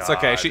my god. It's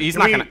okay. He's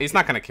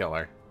not gonna kill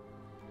her.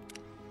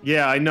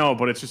 Yeah, I know,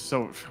 but it's just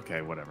so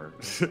okay. Whatever.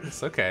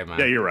 It's okay, man.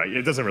 Yeah, you're right.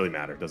 It doesn't really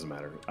matter. It doesn't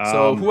matter.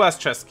 So who has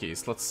chest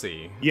keys? Let's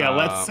see. Yeah,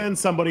 let's send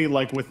somebody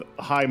like with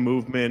high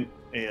movement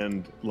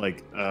and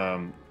like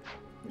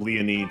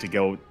Leonie to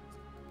go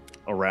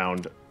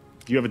around.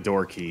 Do you have a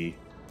door key?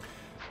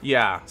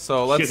 Yeah.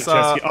 So let's.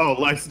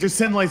 Just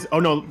send Lys. Oh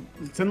no,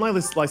 send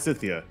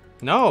Lysithia.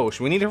 No,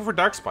 we need her for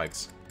dark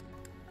spikes.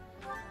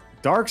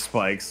 Dark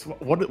spikes?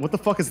 What the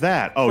fuck is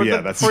that? Oh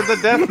that's for the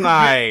Death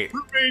Knight. For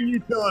main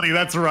utility.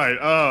 That's right.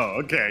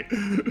 Oh, okay.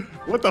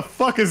 What the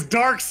fuck is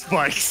dark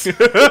spikes?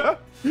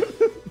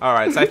 All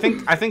right. So I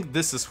think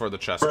this is for the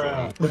chest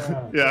room.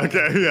 Yeah.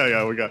 Okay.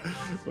 Yeah. We got.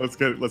 Let's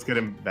get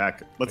him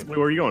back. Where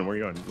are you going?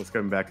 Let's get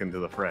him back into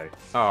the fray.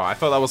 Oh, I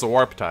thought that was a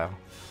warp tile.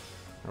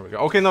 There we go.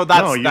 Okay, no,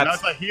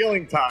 that's a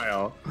healing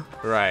tile.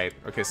 Right.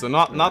 Okay, so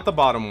not the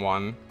bottom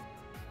one.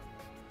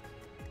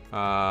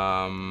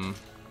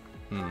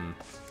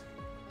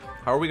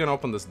 How are we gonna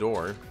open this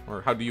door?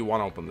 Or how do you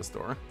want to open this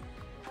door?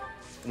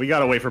 We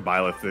gotta wait for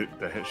Byleth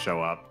to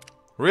show up.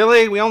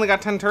 Really? We only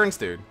got 10 turns,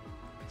 dude.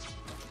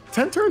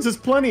 10 turns is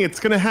plenty. It's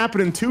gonna happen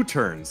in 2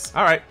 turns.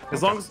 All right.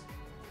 As long as.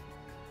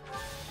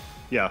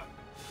 Yeah.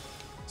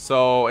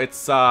 So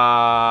it's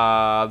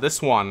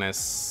this one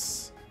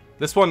is.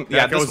 This one.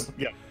 Yeah.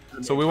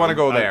 So we want to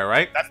go there,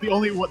 right? That's the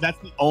only one. That's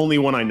the only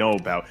one I know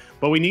about.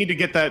 But we need to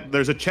get that.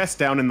 There's a chest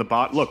down in the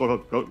bot. Look,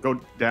 go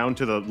down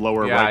to the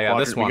lower right quadrant.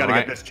 This one, we gotta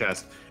get this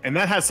chest, and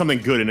that has something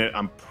good in it.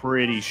 I'm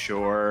pretty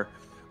sure.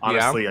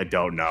 Honestly, I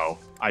don't know.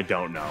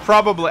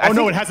 Probably. Oh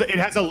no, it has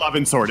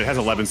 11 sword. It has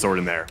 11 sword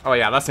in there. Oh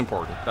yeah, that's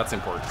important.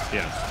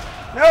 Yeah.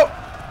 Nope.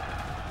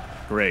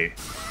 Great.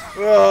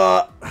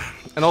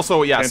 And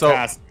also, yeah.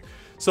 Fantastic.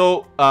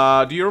 So,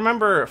 do you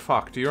remember?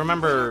 Do you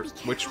remember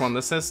which one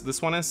this is?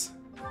 This one is.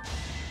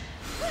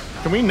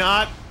 Can we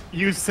not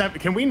use?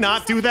 Can we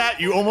not do that?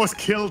 You almost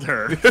killed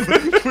her.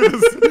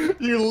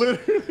 You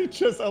literally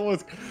just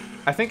almost.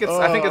 I think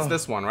it's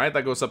this one, right?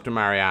 That goes up to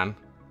Marianne.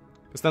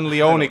 Because then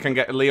Leonie can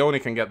get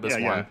this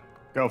one. Yeah.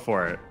 Go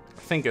for it. I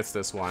think it's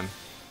this one.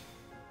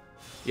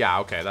 Yeah.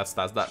 Okay. That's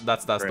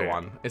the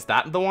one. Is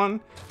that the one?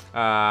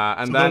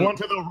 And so then the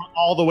one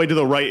all the way to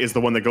the right is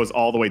the one that goes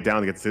all the way down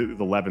to get to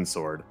the 11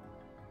 sword.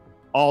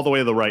 All the way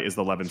to the right is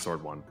the 11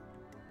 sword one.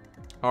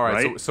 All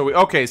right. Right? So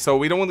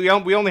we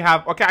only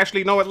have. Okay. Actually,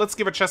 you know what? Let's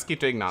give a chest key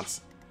to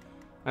Ignatz,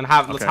 and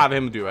let's have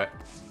him do it.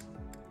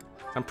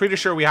 I'm pretty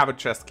sure we have a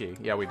chest key.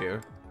 Yeah, we do.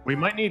 We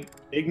might need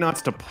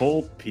Ignatz to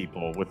pull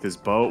people with his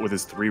bow, with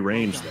his 3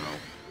 range, though.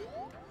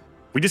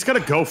 We just gotta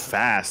go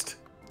fast.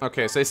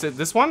 Okay, so is it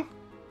this one?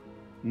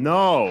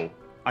 No.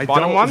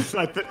 Bottom one?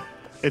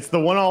 It's the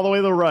one all the way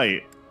to the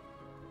right.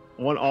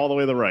 One all the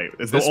way to the right.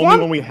 It's this the only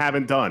one we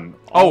haven't done.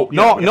 Oh,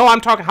 no,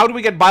 I'm talking... How do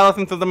we get Byleth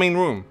into the main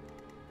room?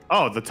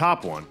 Oh, the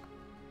top one.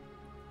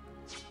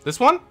 This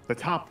one? The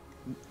top.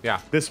 Yeah.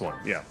 This one.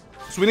 Yeah.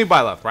 So we need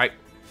Byleth, right?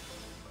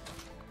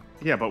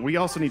 Yeah, but we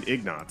also need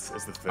Ignatz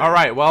as the thing. All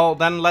right. Well,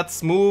 then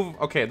let's move.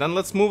 Okay, then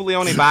let's move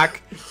Leone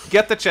back.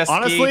 Get the chest key.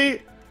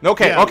 Honestly.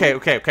 Okay. Yeah. Okay.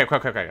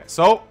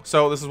 So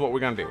this is what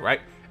we're gonna do,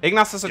 right?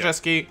 Ignatz has a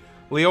chest key.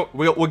 Leo,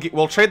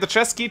 we'll trade the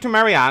chest key to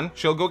Marianne.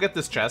 She'll go get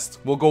this chest.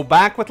 We'll go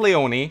back with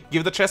Leone.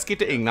 Give the chest key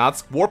to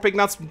Ignatz. Warp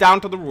Ignatz down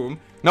to the room.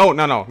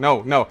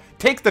 No.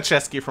 Take the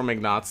chest key from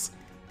Ignatz,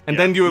 and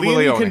then do it with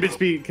Leone.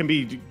 Can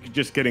be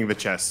just getting the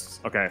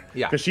chests. Okay.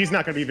 Yeah. Because she's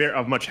not going to be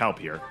of much help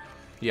here.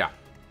 Yeah.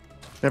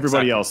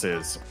 Everybody else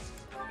is.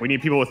 We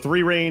need people with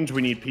 3 range.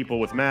 We need people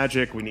with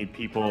magic. We need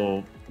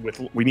people with.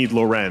 We need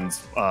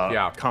Lorenz.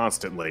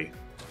 Constantly.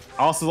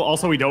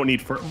 Also, we don't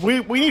need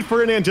we need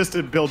Ferdinand just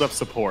to build up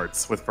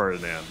supports with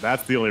Ferdinand.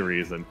 That's the only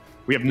reason.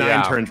 We have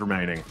 9 turns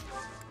remaining.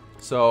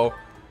 So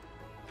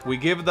we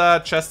give the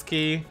chest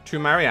key to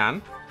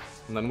Marianne,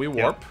 and then we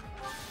warp,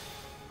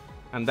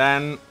 and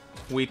then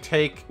we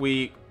take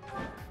we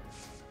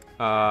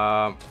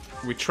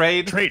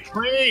trade.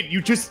 Trade.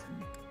 You just.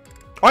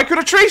 Oh, I could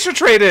have Tracer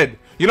traded.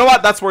 You know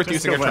what? That's worth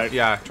Just using. go back.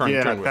 Turn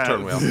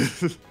wheel.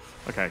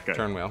 Okay, good.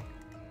 Turn wheel.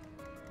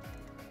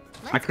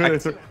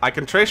 I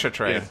can Tracer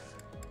trade.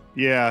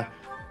 Yeah.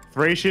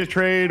 Thracia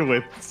trade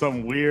with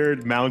some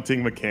weird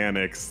mounting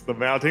mechanics. The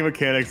mounting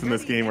mechanics in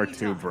this game are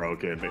too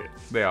broken.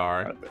 They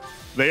are.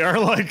 They are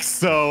like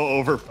so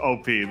over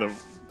OP.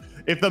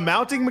 If the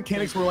mounting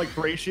mechanics were like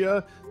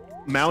Thracia,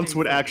 mounts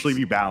would actually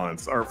be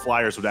balanced, or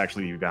flyers would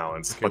actually be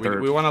balanced. Okay,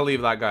 we want to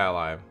leave that guy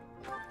alive.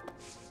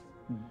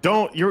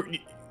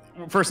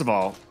 First of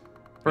all,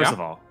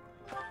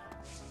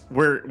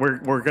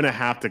 we're gonna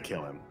have to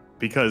kill him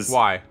because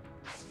why?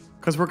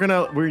 Because we're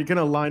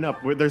gonna line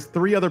up. There's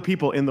 3 other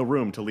people in the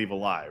room to leave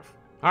alive.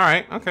 All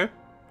right. Okay.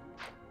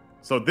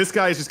 So this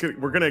guy is just gonna.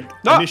 We're gonna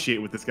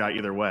initiate with this guy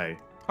either way.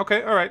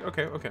 Okay. All right.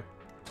 Okay.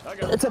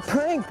 It's a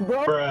prank,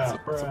 bro.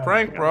 It's a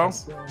prank, bro.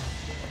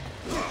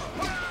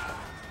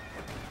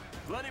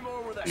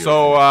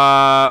 So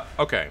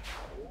okay.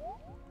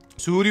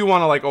 So who do you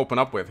want to like open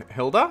up with?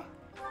 Hilda?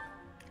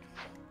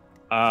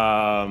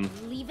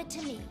 Leave it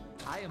to me.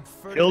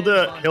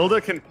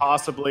 Hilda can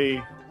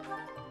possibly.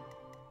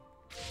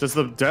 Does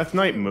the Death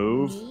Knight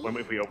move when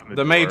we open the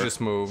door? The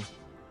mages move.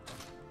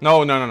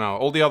 No.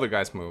 All the other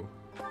guys move.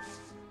 Do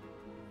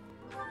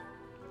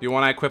you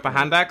want to equip a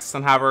hand axe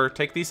and have her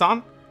take these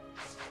on?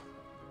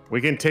 We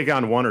can take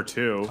on 1 or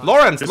 2.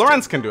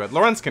 Lorenz can do it.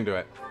 Lorenz can do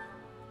it.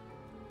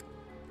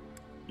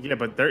 Yeah,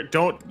 but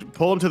don't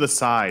pull him to the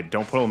side.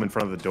 Don't put him in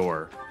front of the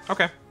door.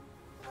 Okay.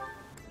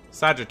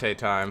 Sagittate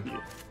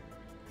time.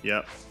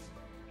 Yep.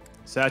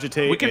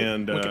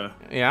 Sagittate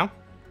yeah.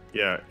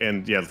 Yeah,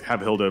 and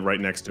have Hilda right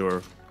next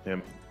to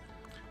him.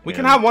 We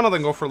can have one of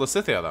them go for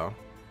Lysithea, though.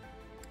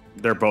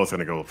 They're both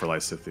gonna go for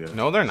Lysithea.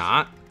 No, they're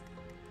not.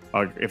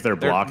 If they're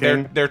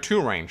blocking, they're 2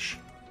 range.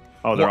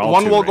 Oh, they're all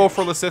one 2 will range. go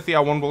for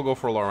Lysithea, one will go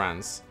for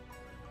Lorenz.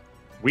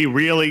 We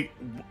really.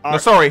 No,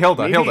 sorry,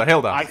 Hilda.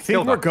 I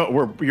think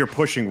you're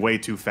pushing way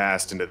too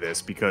fast into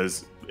this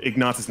because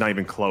Ignatz is not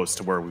even close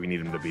to where we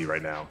need him to be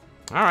right now.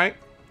 All right,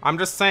 I'm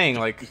just saying,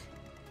 like,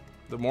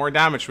 the more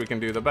damage we can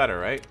do, the better,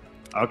 right?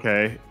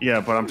 Okay, yeah,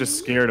 but I'm just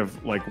scared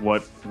of like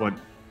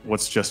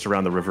what's just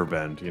around the river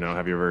bend. You know,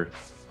 have you ever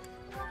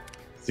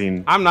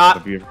seen? I'm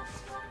not.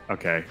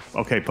 Okay,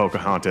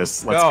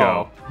 Pocahontas, let's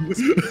go.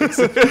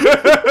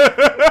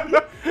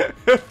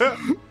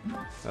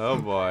 Oh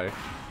boy.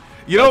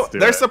 You know,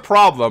 there's a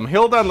problem.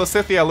 Hilda and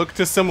Lysithea look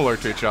too similar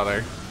to each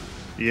other.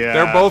 Yeah.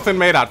 They're both in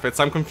maid outfits.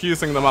 I'm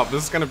confusing them up.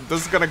 This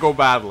is gonna go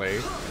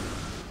badly.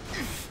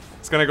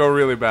 It's gonna go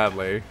really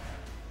badly.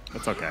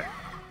 That's okay.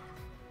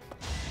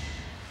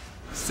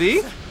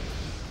 See?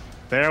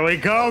 There we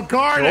go,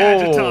 Guard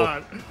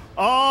Adjutant!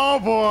 Oh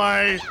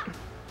boy!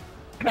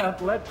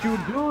 Can't let you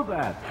do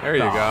that. There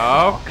you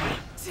go.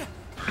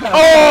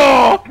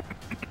 Oh!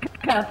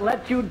 Can't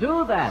let you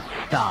do that,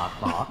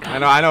 Starbuck.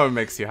 I know it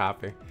makes you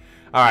happy.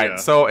 All right,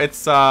 so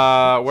it's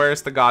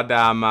where's the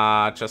goddamn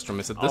chest room?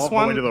 Is it this one?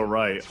 All the way to the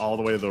right, all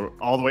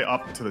the way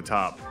up to the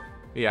top.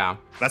 Yeah.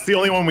 That's the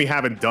only one we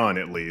haven't done,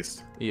 at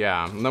least.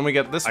 Yeah, and then we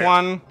get this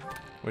one,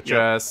 which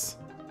is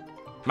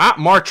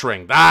March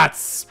Ring.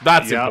 That's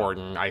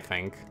important, I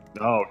think.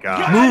 Oh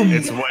god. Move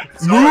is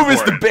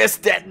the best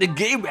stat in the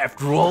game,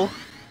 after all.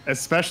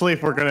 Especially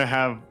if we're gonna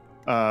have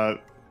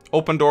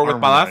open door with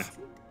Byleth.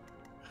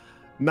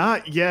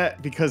 Not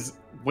yet, because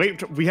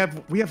wait, we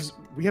have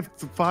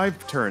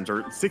 5 turns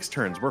or 6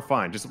 turns. We're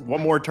fine. Just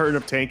one more turn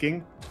of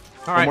tanking.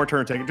 All right. One more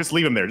turn of tanking. Just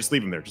leave him there. Just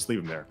leave him there. Just leave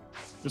him there.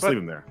 Just leave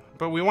him there.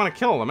 But we want to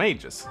kill the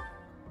mages.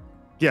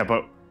 Yeah,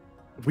 but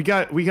we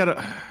gotta.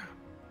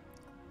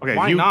 Okay,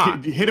 why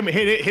not? Hit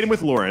him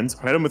with Lorenz.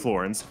 Hit him with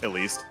Lorenz, at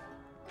least.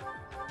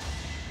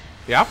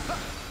 Yeah.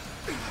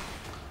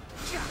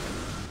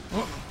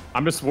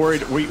 I'm just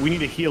worried. We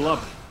need to heal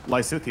up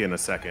Lysithea in a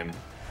second.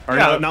 Or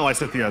yeah. not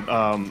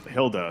Lysithea,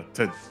 Hilda,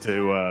 to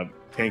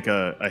tank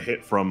a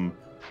hit from...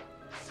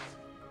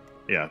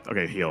 Yeah,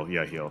 okay, heal.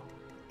 Yeah, heal.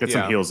 Get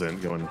some heals in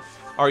going.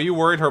 Are you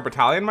worried her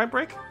battalion might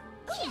break?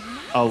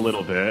 A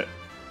little bit.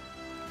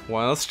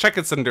 Well, let's check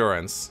its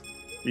endurance.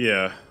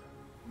 Yeah.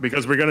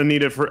 Because we're gonna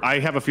need it for. I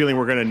have a feeling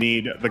we're gonna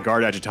need the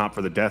guard adjutant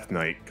for the Death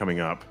Knight coming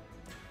up.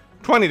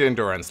 20 to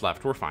endurance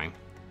left. We're fine.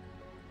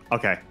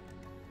 Okay.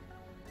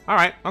 All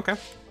right. Okay.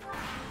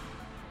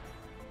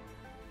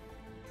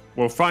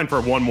 We're fine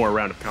for one more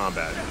round of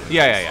combat.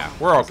 Yeah.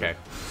 We're okay.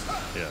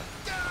 Yeah.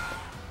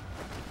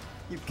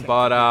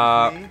 But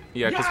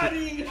yeah, cause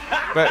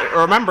but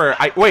remember,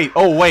 wait.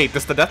 Oh wait,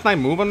 does the Death Knight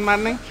move on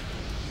Maddening?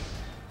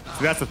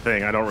 See, that's the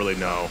thing. I don't really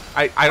know.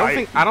 I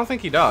don't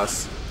think he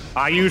does.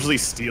 I usually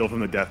steal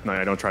from the Death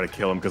Knight. I don't try to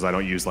kill him because I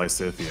don't use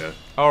Lysithia.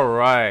 All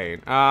right.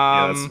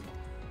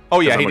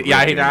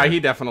 He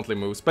definitely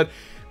moves. But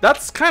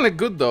that's kind of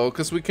good though,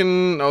 because we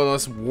can. Oh,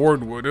 that's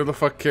Wardwood. Who the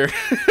fuck cares?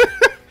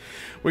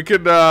 We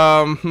could.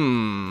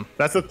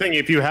 That's the thing.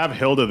 If you have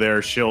Hilda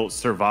there, she'll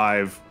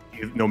survive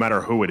no matter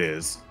who it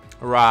is.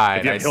 Right.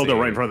 If you have Hilda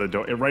right in front of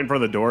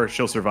the door,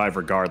 she'll survive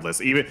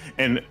regardless.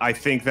 And I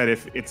think that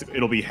if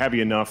it'll be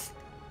heavy enough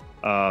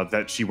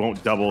that she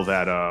won't double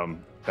that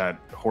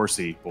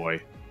horsey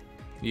boy.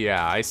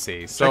 Yeah, I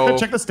see. So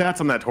check the stats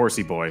on that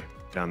horsey boy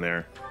down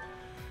there.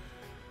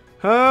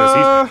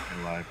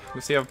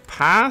 Does he have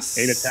pass?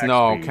 8 attack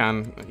no, speed.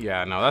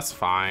 no, that's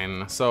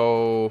fine.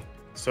 So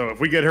if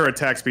we get her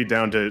attack speed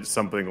down to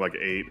something like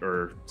 8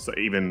 or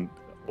even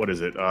what is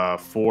it?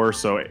 4.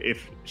 So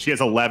if she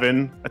has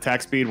 11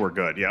 attack speed, we're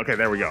good. Yeah, okay,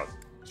 there we go.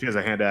 She has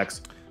a hand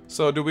axe.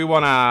 So do we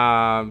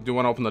wanna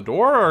open the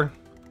door or?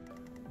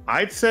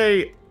 I'd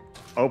say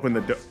open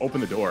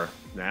the door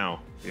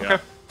now. Yeah.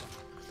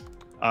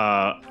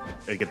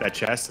 Okay. Get that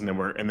chest, and then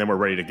we're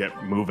ready to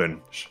get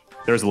moving.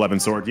 There's 11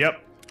 sword.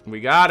 Yep. We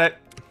got it.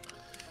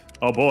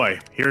 Oh boy,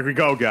 here we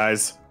go,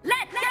 guys.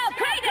 Let's go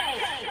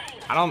crazy!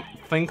 I don't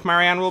think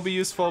Marianne will be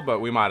useful, but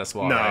we might as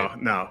well.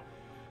 No.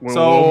 We'll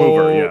So move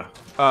her,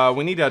 yeah.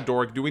 We need a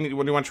door. Do you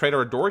want to trade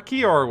her a door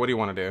key, or what do you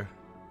want to do?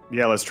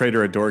 Yeah, let's trade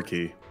her a door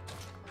key.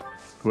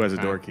 Who has a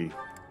door key?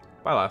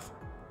 Byleth.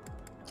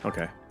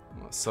 Okay.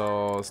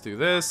 So let's do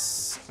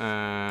this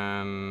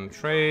and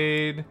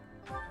trade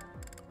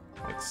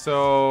like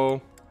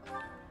so.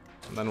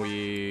 And then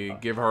we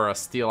give her a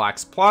steel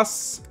axe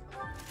plus.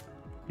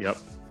 Yep.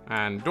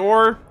 And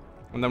door,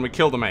 and then we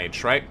kill the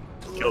mage, right?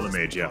 Kill the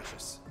mage, yeah.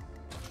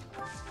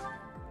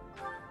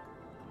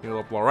 Heal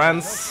up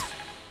Lorenz.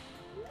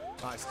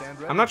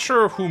 I'm not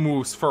sure who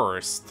moves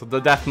first, the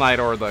Death Knight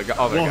or the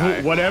other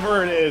guy.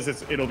 Whatever it is,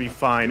 it'll be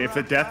fine. If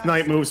the Death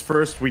Knight moves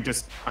first,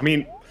 I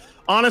mean,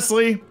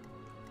 honestly,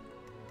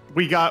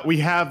 we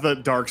have the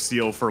Dark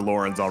Seal for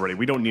Lorenz already.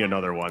 We don't need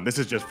another one. This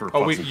is just for.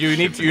 Oh, you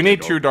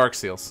need 2 Dark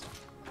Seals.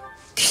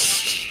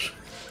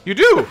 You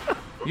do.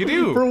 You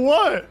do. For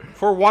what?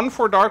 For one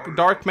for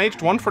Dark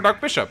Mage, one for Dark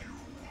Bishop.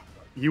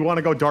 You want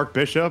to go Dark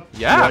Bishop?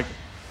 Yeah.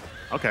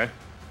 Okay.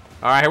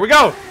 All right, here we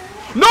go.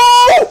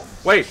 No!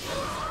 Wait.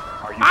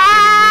 Are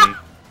you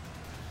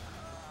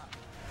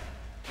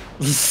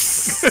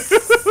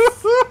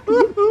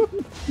kidding me?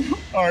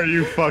 Are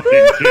you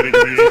fucking kidding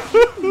me?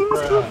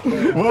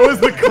 What was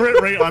the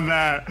crit rate on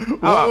that?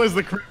 What was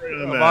the crit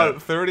rate on that? About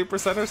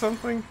 30% or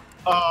something?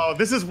 Oh,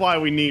 this is why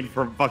we need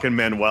for fucking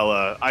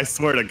Manuela. I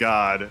swear to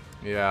God.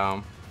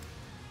 Yeah.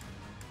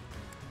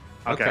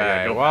 Okay,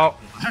 yeah, well,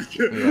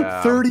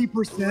 yeah.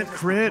 30%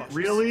 crit?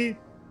 Really?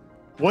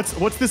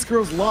 What's this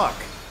girl's luck?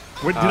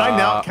 Did I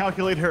now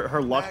calculate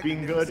her luck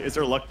being good? Is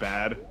her luck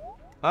bad?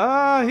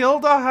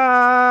 Hilda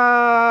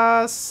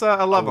has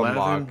 11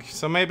 luck,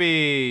 so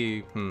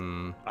maybe.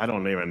 I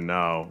don't even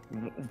know.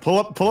 Pull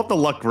up the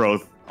luck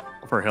growth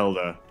for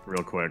Hilda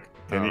real quick.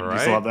 Can you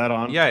still have that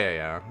on?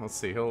 Yeah. Let's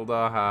see.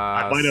 Hilda has.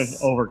 I might have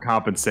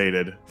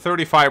overcompensated.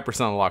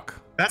 35% luck.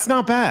 That's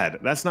not bad.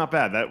 That's not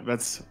bad.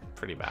 That's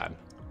pretty bad.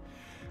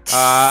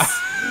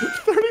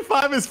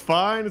 35 is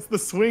fine. It's the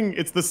swing.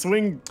 It's the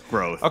swing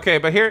growth. Okay,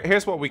 but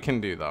here's what we can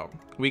do though.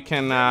 We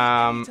can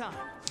roll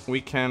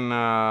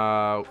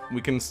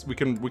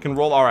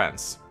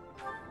RNs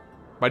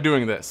by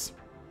doing this.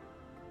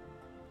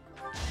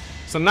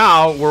 So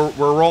now we're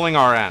rolling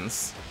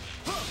RNs.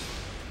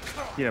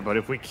 Yeah, but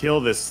if we kill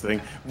this thing,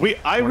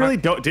 I really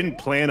didn't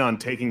plan on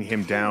taking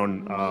him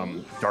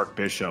down, Dark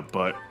Bishop.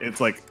 But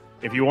it's like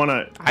if you want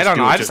to, I don't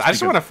know. I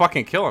just want to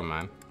fucking kill him,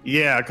 man.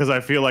 Yeah, because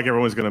I feel like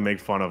everyone's gonna make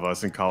fun of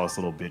us and call us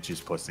little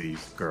bitches,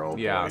 pussies, girl.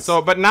 Yeah. boys.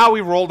 So, but now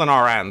we rolled an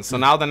RN. So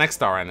now the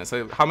next RN is.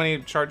 How many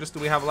charges do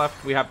we have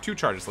left? We have 2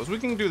 charges left. We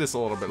can do this a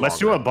little bit. Let's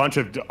do a bunch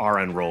of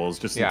RN rolls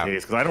just in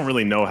case, because I don't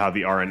really know how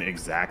the RN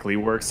exactly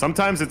works.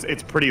 Sometimes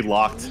it's pretty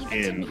locked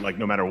in, like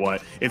no matter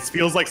what. It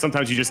feels like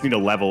sometimes you just need to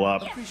level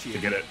up to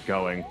get it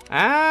going.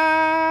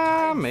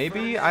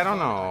 Maybe I don't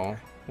know.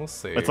 We'll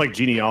see. It's like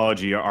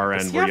genealogy RN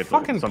Does he where have you have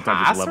fucking to sometimes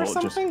pass just or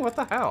level something? What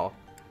the hell?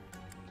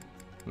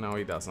 No,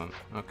 he doesn't.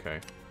 Okay.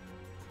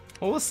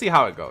 Well, we'll see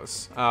how it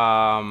goes.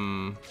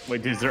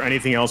 Wait, is there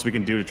anything else we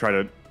can do to try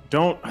to...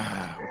 Don't...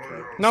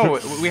 Okay. No,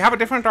 we have a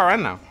different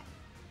RN now.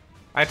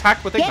 I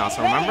attacked with Ignace,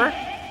 remember?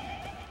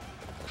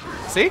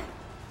 See?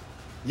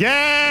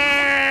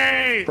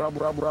 Yay!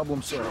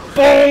 Problem, sir.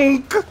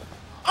 Bonk!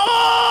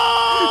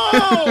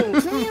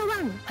 Oh!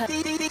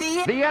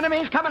 The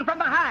enemy's coming from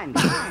behind.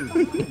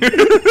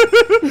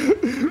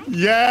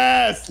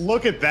 Yes!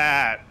 Look at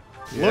that.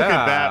 Look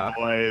at that,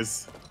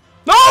 boys.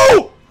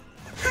 No!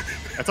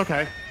 That's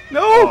okay.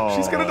 No!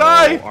 She's gonna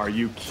die! Are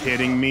you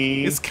kidding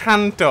me? It's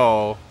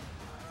Kanto.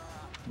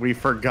 We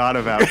forgot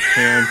about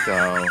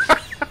Kanto.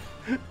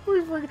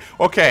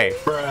 Okay.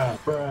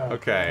 Bruh.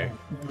 Okay.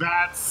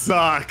 That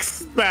sucks.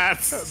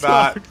 That sucks.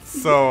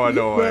 That's so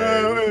annoying.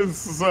 That is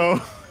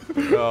so...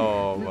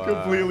 Oh, You my.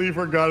 completely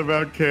forgot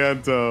about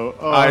Kanto.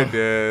 Oh, I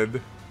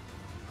did.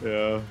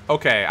 Yeah.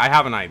 Okay, I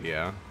have an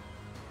idea.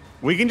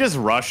 We can just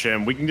rush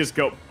him. We can just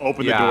go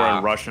open the door Yeah.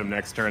 and rush him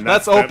next turn.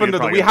 Let's open the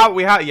door.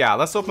 Yeah,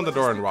 let's open the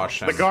door and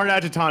rush him. The guard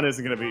adjutant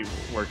isn't going to be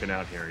working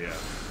out here yet.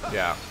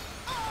 Yeah.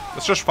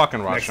 Let's just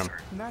fucking rush him.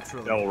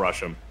 They'll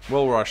rush him.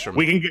 We'll rush him.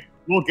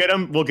 We'll get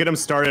him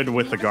started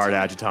with the guard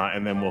adjutant,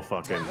 and then we'll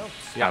fucking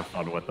have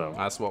fun with them.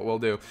 That's what we'll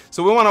do.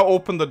 So we want to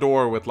open the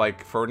door with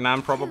like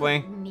Ferdinand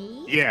probably.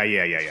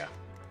 Yeah.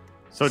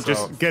 So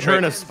just get her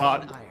in a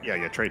spot.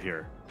 Yeah, trade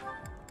here.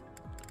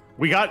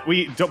 We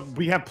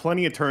have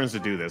plenty of turns to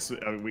do this.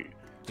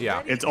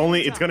 Yeah. It's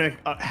gonna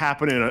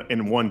happen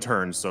in one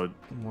turn, so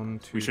 1,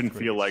 2, we shouldn't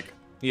 3. feel like.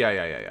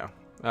 Yeah.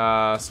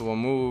 So we'll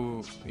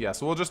move. Yeah.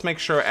 So we'll just make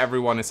sure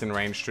everyone is in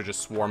range to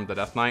just swarm the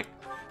Death Knight.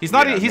 He's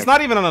not. He's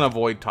not even on an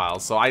avoid tile,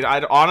 so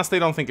I honestly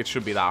don't think it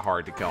should be that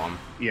hard to kill him.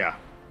 Yeah.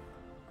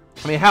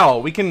 I mean,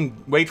 hell, we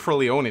can wait for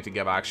Leone to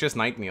get back. She's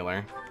Night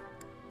Kneeler.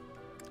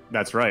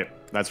 That's right.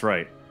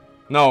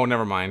 No,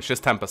 never mind.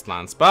 She's Tempest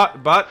Lance.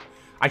 But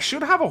I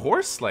should have a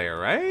Horse Slayer,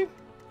 right?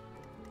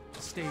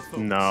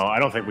 No, I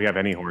don't think we have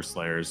any Horse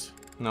Slayers.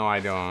 No, I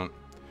don't.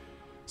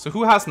 So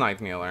who has Night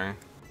Kneeler?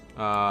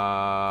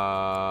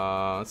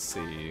 Let's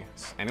see.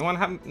 Does anyone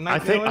have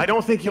Night Kneeler? I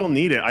don't think you'll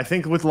need it. I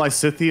think with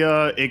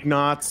Lysithea,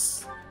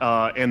 Ignatz,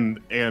 and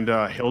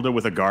Hilda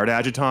with a guard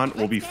adjutant,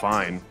 we'll be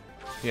fine.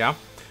 Yeah.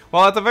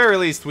 Well, at the very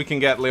least, we can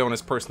get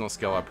Leona's personal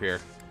skill up here.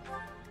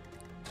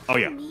 Oh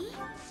yeah.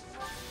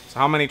 So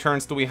how many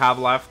turns do we have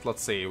left?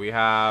 Let's see. We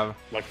have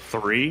like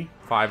 3.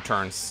 5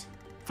 turns.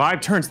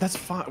 5 turns. That's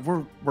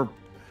fine.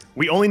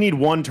 We only need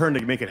 1 turn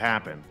to make it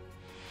happen.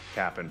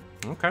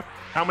 Okay.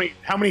 How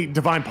many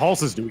divine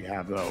pulses do we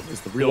have though?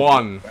 Is the real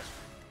 1.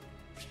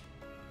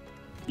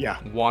 Yeah.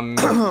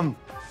 1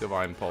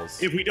 divine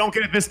pulse. If we don't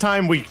get it this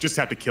time, we just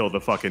have to kill the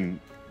fucking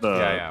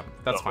yeah.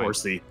 That's fine.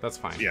 Horsey. That's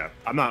fine. Yeah.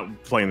 I'm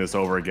not playing this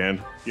over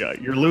again. Yeah.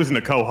 You're losing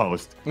a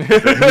co-host. You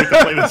have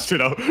to play this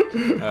shit out.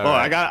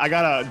 Right. I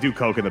gotta do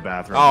coke in the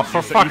bathroom. Oh,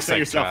 for fuck's sake!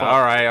 Yourself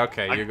All right.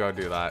 Okay. You go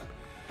do that.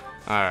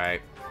 All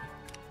right.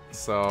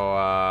 So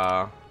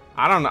I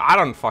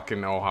don't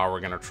fucking know how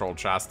we're gonna troll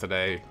Chas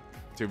today.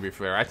 To be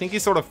fair, I think he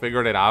sort of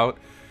figured it out.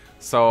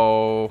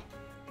 So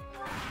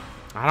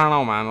I don't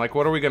know, man. Like,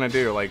 what are we gonna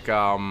do? Like,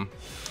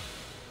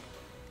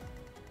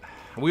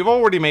 we've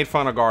already made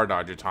fun of guard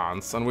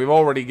adjutants, and we've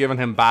already given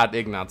him bad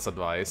Ignatz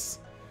advice.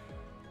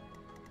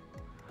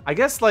 I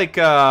guess, like,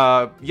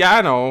 yeah,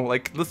 I know.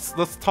 Like,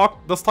 let's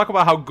talk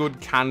about how good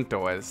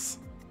Kanto is,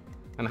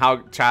 and how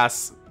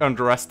Chas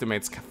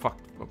underestimates.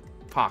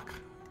 Fuck.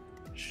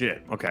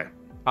 Shit. Okay.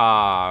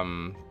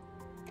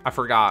 I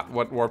forgot.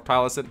 What warp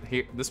tile is it?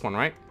 Here, this one,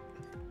 right?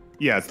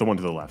 Yeah, it's the one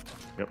to the left.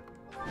 Yep.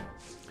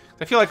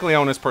 I feel like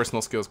Leona's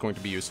personal skill is going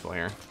to be useful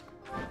here.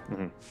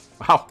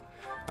 Wow.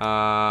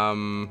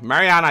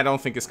 Marianne, I don't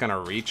think is gonna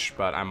reach,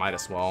 but I might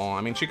as well. I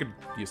mean, she could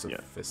use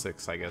a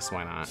physics, I guess.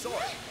 Why not?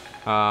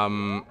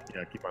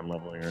 Yeah, keep on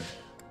leveling her.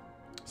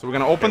 So we're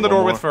gonna open the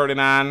door with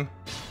Ferdinand.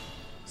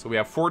 So we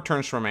have 4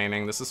 turns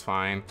remaining. This is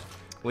fine.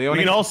 Leone. We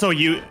can also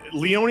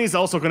Leone's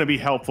also going to be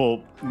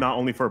helpful not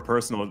only for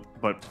personal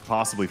but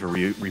possibly for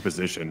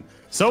reposition.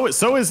 So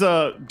is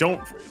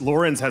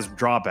Lorenz has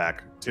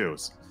drawback too.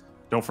 So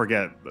don't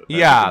forget.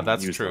 Yeah,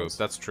 that's true.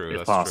 That's true.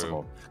 It's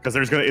possible because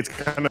it's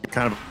kind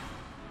of.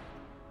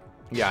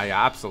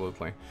 Yeah,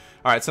 absolutely.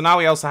 All right, so now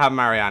we also have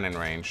Marianne in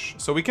range,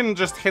 so we can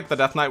just hit the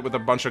Death Knight with a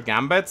bunch of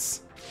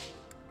gambits.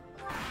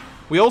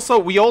 We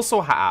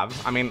also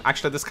have. I mean,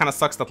 actually, this kind of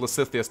sucks that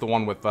Lysithea is the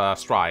one with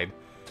stride.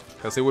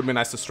 Because it would be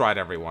nice to stride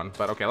everyone.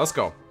 But okay, let's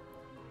go.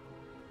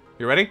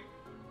 You ready?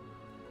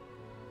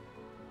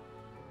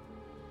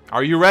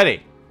 Are you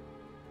ready?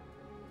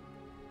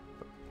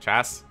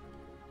 Chas?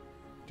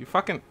 Do you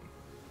fucking...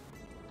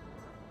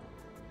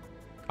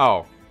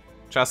 Oh.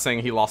 Chas saying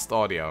he lost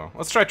audio.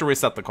 Let's try to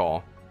reset the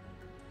call.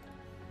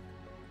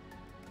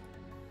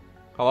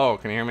 Hello,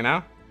 can you hear me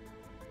now?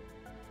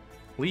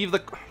 Leave the...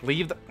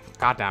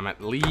 God damn it.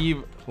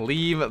 Leave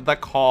the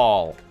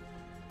call.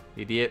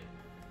 Idiot.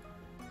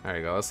 There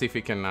you go. Let's see if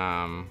we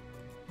can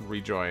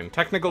rejoin.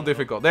 Technical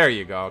difficult. There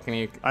you go. Can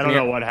you? I don't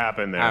know what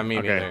happened there. Me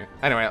neither.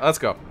 Anyway, let's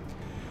go.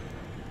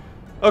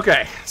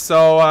 Okay,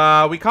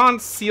 so we can't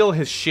seal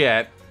his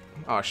shit.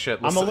 Oh shit.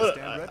 I'm a little.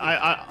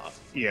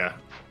 Yeah.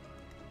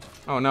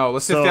 Oh no,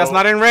 Lysithea's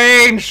not in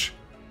range.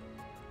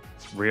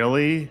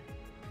 Really?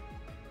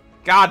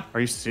 God.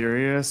 Are you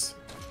serious?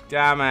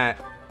 Damn it.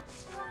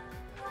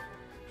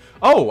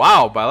 Oh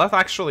wow, Byleth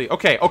actually.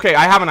 Okay.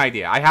 I have an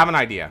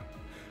idea.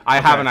 I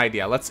have an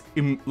idea. Let's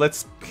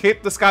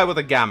hit this guy with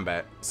a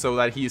gambit so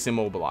that he's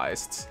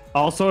immobilized.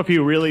 Also, if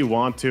you really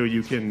want to,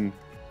 you can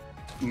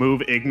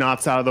move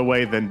Ignatz out of the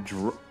way, then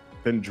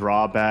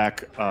draw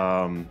back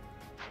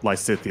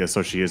Lysithea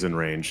so she is in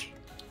range.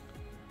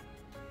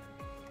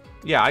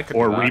 Yeah, I could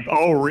or do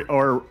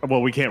that.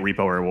 well, we can't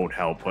repo her, it won't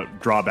help,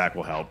 but drawback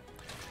will help.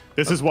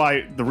 This is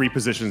why the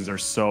repositions are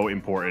so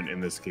important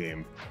in this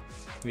game.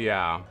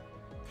 Yeah.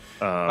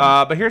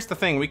 But here's the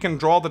thing, we can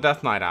draw the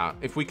Death Knight out.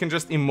 If we can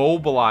just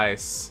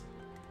immobilize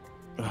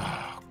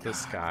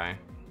this guy.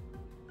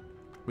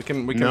 We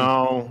can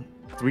No,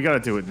 we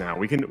gotta do it now.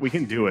 We can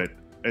do it.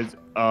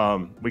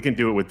 We can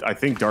do it with, I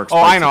think, Dark Oh,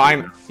 Spikes.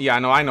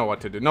 I know what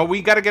to do. No,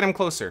 we gotta get him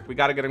closer. We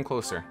gotta get him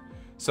closer.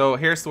 So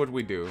here's what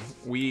we do.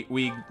 We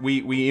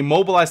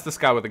immobilize this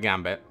guy with a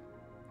gambit.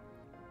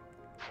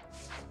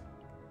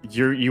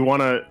 You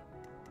wanna?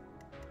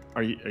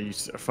 Are you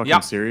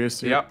fucking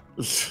serious? Here?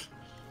 Yep.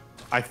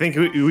 I think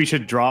we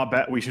should draw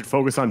back. We should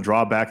focus on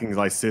drawbacking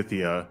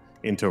Lysithea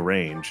into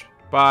range.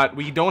 But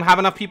we don't have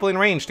enough people in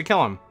range to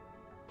kill him.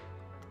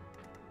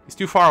 He's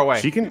too far away.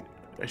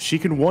 She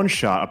can one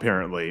shot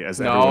apparently,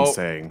 as everyone's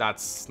saying.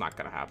 That's not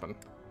gonna happen.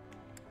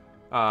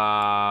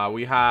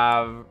 We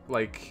have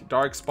like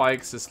Dark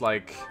Spikes is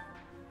like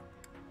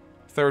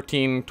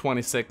 13,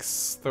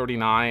 26,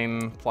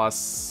 39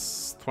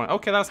 plus 20.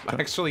 Okay, that's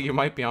actually, you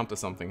might be onto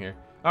something here.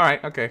 All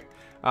right, okay.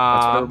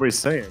 That's what everybody's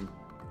saying.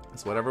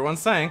 That's what everyone's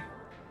saying.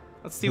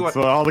 Let's see That's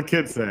what all the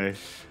kids say.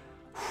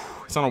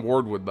 It's on a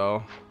Wardwood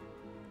though.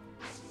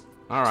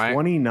 All right.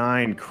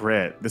 29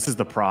 crit. This is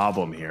the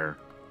problem here.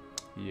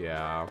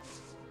 Yeah.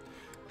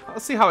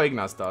 Let's see how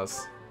Ignatz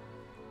does.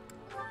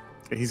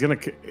 He's gonna.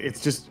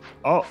 It's just.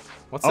 Oh.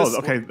 What's this?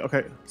 Okay.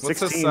 Okay. What's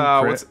 16 this?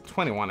 crit. What's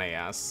 21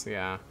 AS?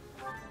 Yeah.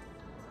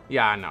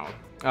 Yeah, I know.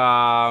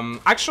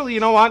 Actually, you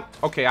know what?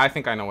 Okay, I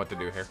think I know what to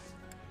do here.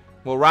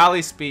 We'll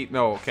rally speed.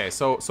 No. Okay.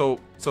 So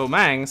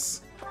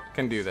Mangs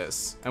can do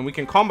this, and we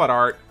can combat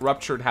art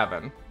Ruptured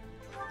Heaven.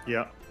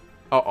 Yeah.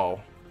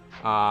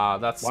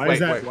 That's. Why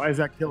is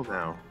that killed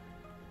now?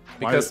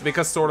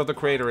 Because Sword of the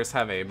Creator is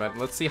heavy, but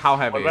let's see how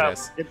heavy it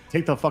is.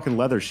 Take the fucking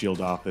leather shield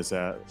off this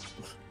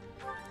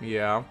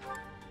Yeah.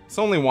 It's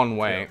only one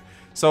way. Yeah.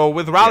 So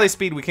with rally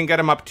speed, we can get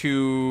him up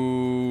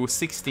to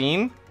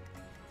 16.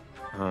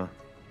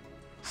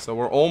 So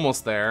we're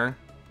almost there.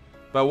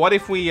 But what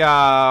if we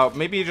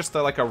maybe just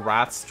like a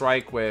rat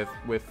strike with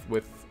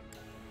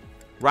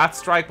rat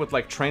strike with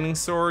like training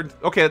sword?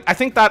 Okay, I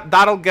think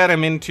that'll get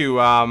him into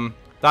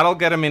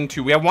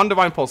we have one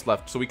divine pulse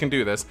left, so we can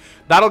do this.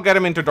 That'll get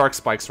him into Dark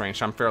Spikes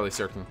range, I'm fairly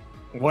certain.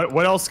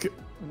 What else can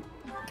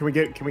we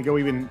go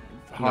even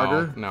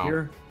harder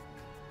here?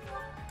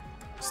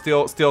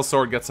 Steel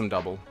sword gets him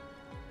double.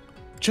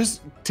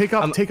 Just take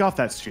off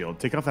that shield.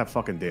 Take off that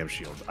fucking damn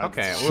shield.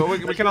 Okay. Well,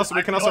 we can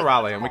also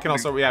rally him. We can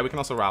also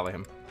rally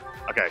him.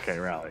 Okay,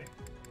 rally.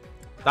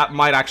 That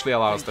might actually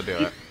allow us to do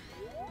it.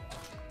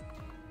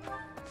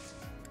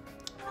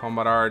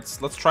 Combat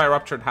arts. Let's try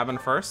Ruptured Heaven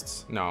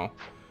first. No.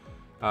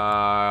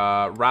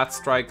 Rat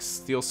Strike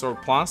Steel Sword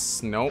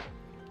Plus. Nope.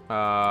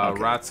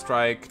 Okay. Rat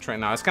Strike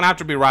No, it's gonna have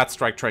to be Rat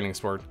Strike Training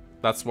Sword.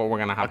 That's what we're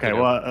gonna have to do.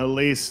 Okay, well, at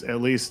least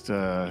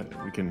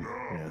we can,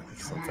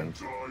 something.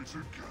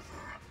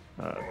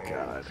 Oh,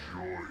 God.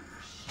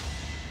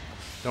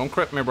 Don't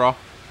crit me, bro.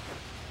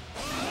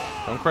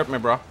 Don't crit me,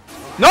 bro.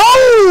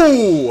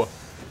 No!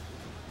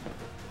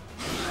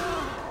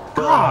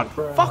 God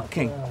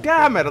fucking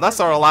damn it. That's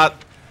our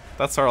last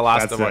That's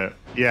of it.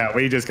 Yeah,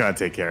 we just gotta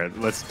take care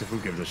of it. Who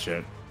gives a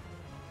shit?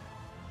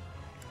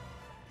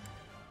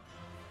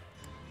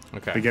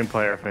 Okay. Begin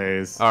player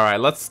phase. All right,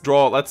 let's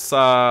draw. Let's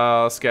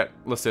get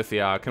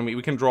Lysithea.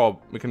 We can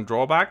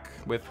draw back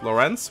with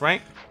Lorenz,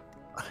 right?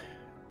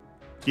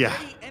 Yeah.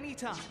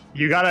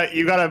 You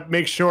gotta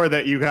make sure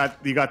that you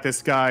got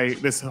this guy,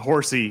 this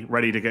horsey,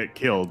 ready to get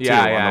killed.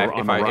 Yeah, too,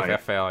 If I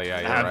fail,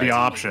 have the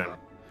option.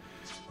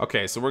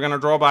 Okay, so we're gonna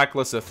draw back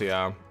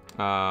Lysithea.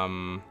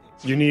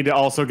 You need to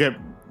also get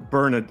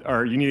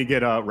you need to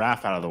get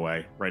Raph out of the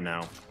way right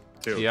now,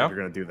 too. Yeah. If you're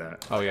gonna do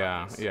that. Oh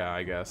yeah,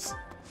 I guess.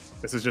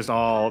 This is just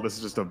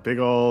a big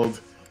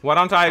old. Why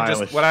don't I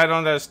just?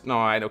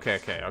 No, okay.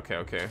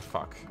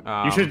 Fuck.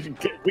 You should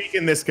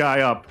weaken this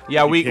guy up.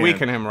 Yeah,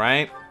 weaken him,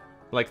 right?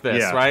 Like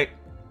this, right?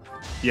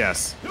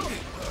 Yes.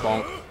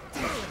 Bonk.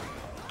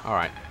 All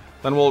right.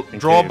 Then we'll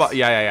draw.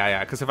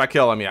 Yeah. Because if I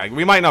kill him,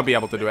 we might not be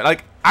able to do it.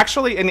 Like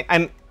actually,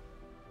 and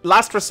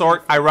last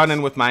resort, I run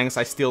in with Mangs.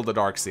 I steal the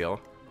Dark Seal.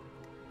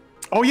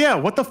 Oh yeah,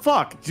 what the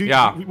fuck?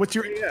 What's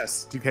your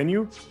AS? Can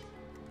you?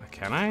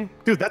 Can I?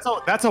 Dude, that's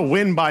a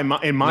win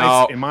in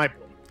my.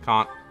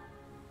 Can't.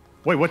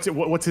 Wait,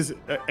 what's his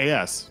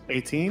AS?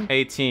 18?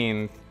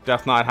 18.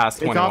 Death Knight has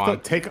 21.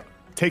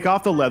 Take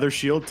off the leather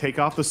shield. Take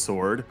off the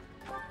sword.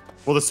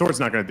 Well, the sword's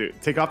not gonna do.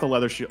 Take off the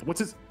leather shield. What's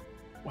his?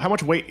 How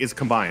much weight is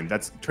combined?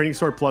 That's training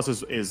sword plus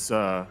is. It's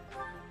not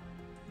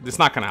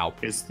gonna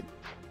help. Is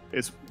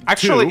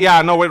actually 2.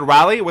 Yeah, no, with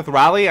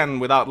rally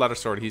and without leather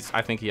sword,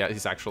 I think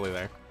he's actually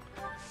there.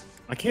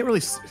 I can't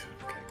really.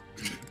 Okay.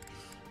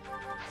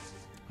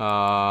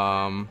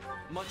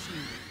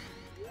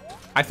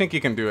 I think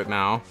you can do it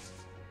now.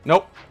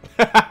 Nope.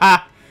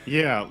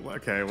 Yeah,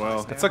 okay,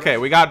 well. It's okay,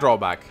 we got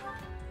drawback.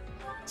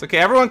 It's okay,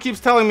 everyone keeps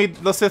telling me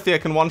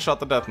Lysithea can one-shot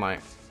the Death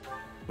Knight.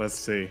 Let's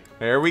see.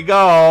 There we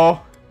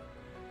go.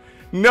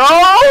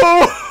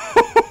 No!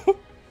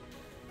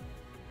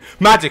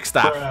 Magic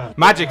staff.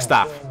 Magic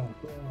staff.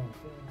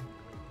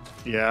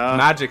 Yeah.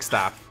 Magic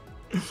staff.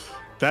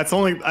 That's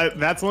only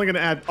gonna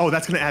add. Oh,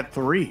 that's gonna add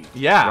 3.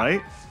 Yeah.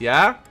 Right.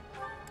 Yeah.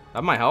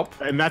 That might help.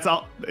 And that's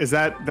all. Is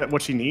that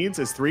what she needs?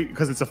 Is 3?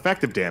 Because it's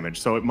effective damage,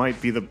 so it might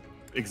be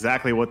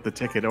exactly what the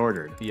ticket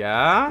ordered.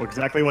 Yeah.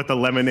 Exactly what the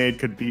lemonade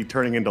could be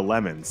turning into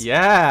lemons.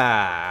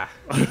 Yeah.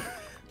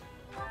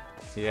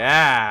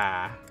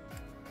 Yeah.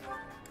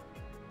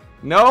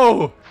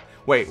 No.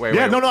 Wait.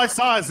 Yeah. No. I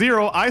saw a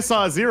 0. I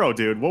saw a 0,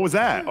 dude. What was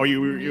that? Oh,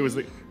 it was.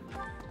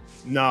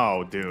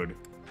 No, dude.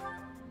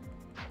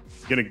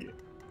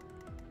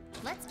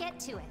 Let's get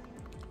to it.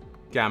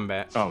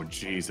 Gambit. Oh,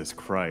 Jesus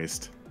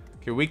Christ.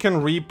 Okay, we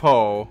can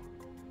repo.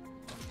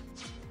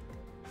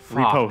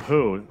 Repo Fuck.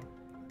 who?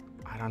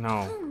 I don't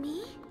know. Who,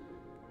 me?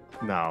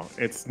 No,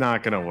 it's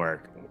not gonna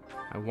work.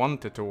 I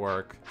want it to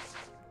work.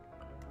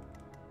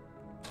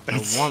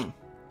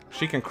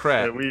 She can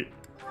crit.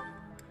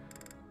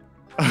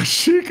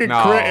 She can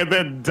No. crit and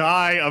then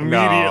die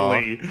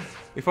immediately. No.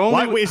 If only.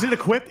 Why, wait, is it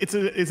equipped?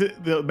 Is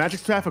it the magic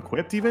staff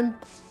equipped even?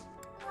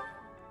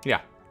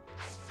 Yeah.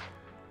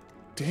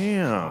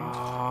 Damn.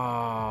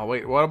 Oh,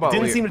 wait. What about?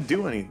 Didn't seem to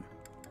do anything.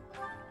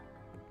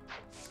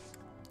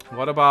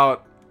 What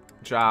about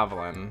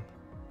javelin?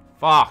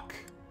 Fuck.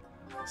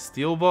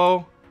 Steel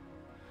bow.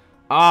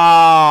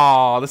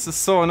 Oh, this is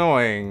so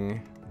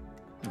annoying.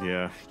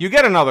 Yeah. You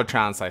get another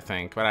chance, I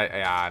think, but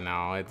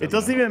no, It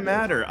doesn't even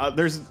matter.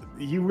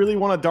 You really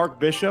want a dark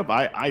bishop?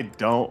 I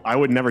don't. I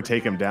would never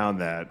take him down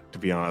that, to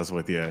be honest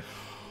with you.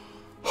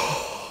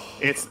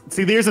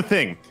 See, here's the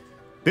thing.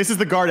 This is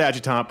the guard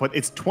adjutant, but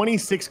it's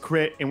 26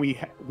 crit, and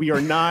we are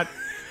not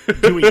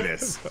doing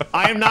this.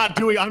 I'm not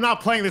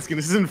playing this game.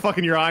 This isn't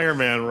fucking your Iron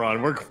Man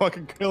run. We're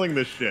fucking killing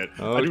this shit.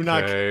 Okay, I do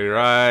not.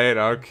 Right.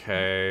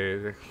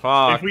 Okay.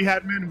 Fuck. If we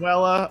had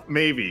Manuela,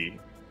 maybe,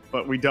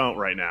 but we don't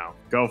right now.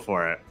 Go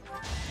for it.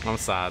 I'm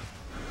sad.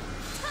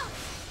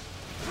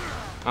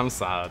 I'm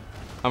sad.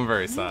 I'm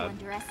very sad.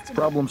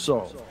 Problem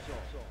solved.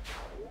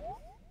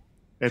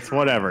 It's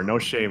whatever. No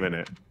shame in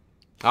it.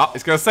 Oh,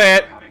 he's gonna say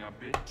it. Having a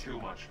bit too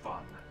much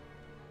fun.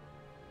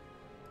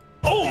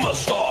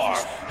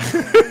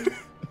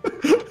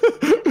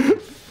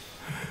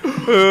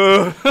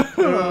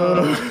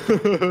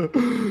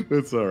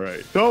 It's all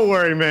right. Don't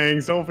worry,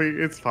 Mang. Sophie,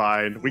 it's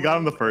fine. We got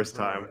him the first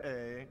time.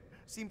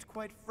 Seemed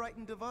quite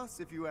frightened of us,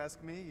 if you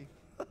ask me.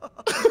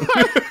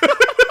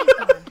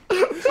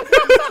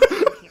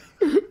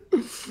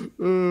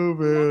 Oh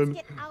man.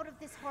 Let's get out of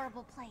this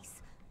horrible place.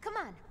 Come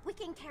on, we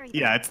can carry.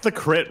 Yeah, it's the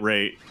crit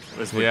rate.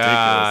 It's ridiculous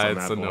Yeah, on it's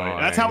that point. annoying.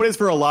 That's how it is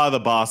for a lot of the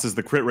bosses.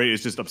 The crit rate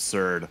is just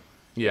absurd.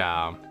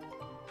 Yeah.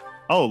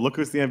 Oh, look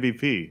who's the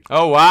MVP.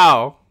 Oh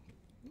wow.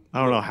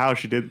 I don't know how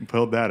she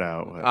pulled that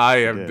out. but I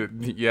she am.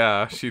 did.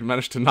 Yeah, she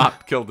managed to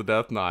not kill the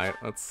Death Knight.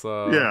 That's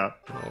Yeah.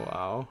 Oh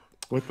wow.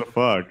 What the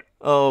fuck?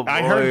 Oh boy.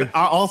 I heard.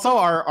 Also,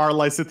 our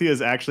Lysithea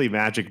is actually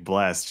magic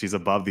blessed. She's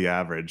above the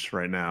average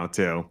right now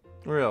too.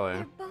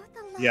 Really?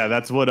 Yeah,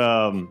 that's what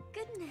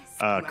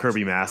Goodness.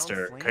 Kirby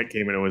Master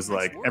came in and was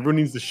like, everyone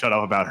needs to shut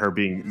up about her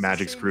being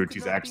magic screwed.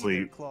 She's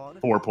actually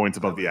 4 points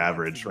above the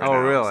average right Oh now.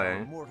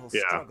 really?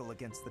 Yeah. Struggle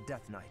against the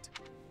Death Knight.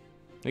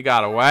 He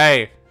got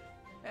away.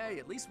 Hey,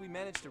 at least we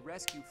managed to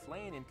rescue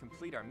Flane and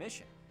complete our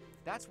mission.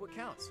 That's what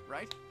counts,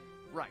 right?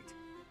 Right.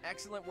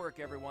 Excellent work,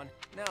 everyone.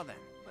 Now then,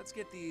 let's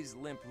get these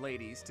limp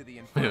ladies to the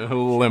infirmary.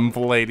 Limp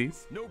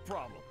ladies. No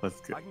problem. Let's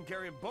go. I can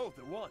carry them both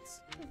at once.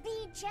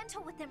 Be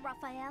gentle with them,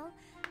 Raphael.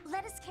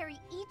 Let us carry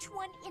each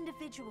one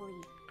individually.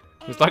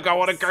 It's like I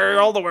want to carry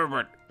all the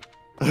women.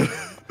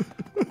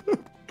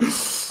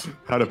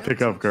 How to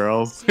pick up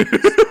girls, Sure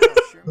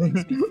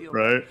makes me feel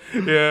right?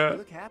 Yeah. You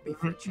look happy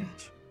for a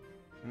change.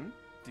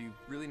 Do you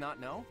really not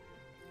know?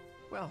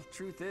 Well,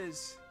 truth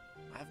is,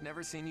 I've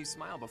never seen you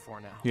smile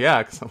before now.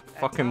 Yeah, cause I'm a At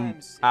fucking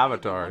times, it made me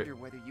avatar. wonder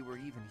whether you were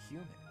even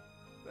human.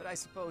 But I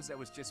suppose that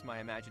was just my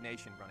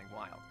imagination running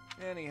wild.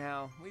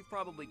 Anyhow, we've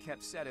probably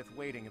kept Sedith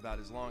waiting about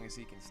as long as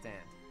he can stand.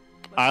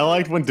 I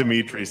liked when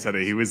Dimitri said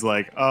it. He was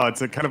like, "Oh,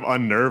 it's a kind of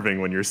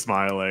unnerving when you're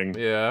smiling."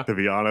 Yeah. To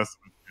be honest.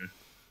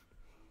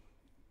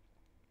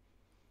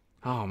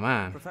 Oh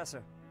man.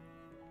 Professor.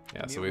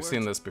 Yeah, so we've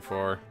seen this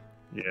before.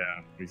 Yeah.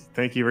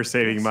 Thank you for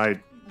saving my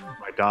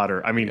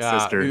daughter. I mean, Yeah.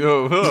 sister.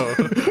 Yo, oh.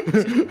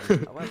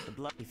 I like the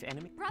blood. If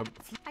enemy.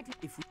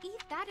 If we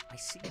eat that, I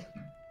see.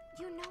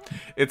 you know,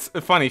 It's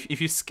funny if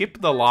you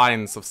skip the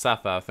lines of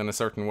Setheth in a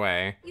certain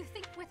way. you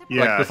think with a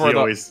Yeah, before he the-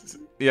 always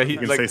Yeah, he he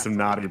can like say some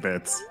naughty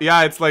bits.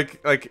 yeah, it's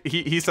like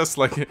he says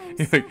like,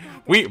 he's like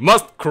we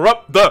must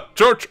corrupt the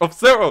Church of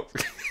Zero.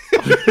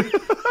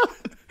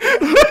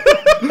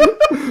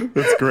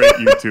 That's great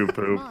YouTube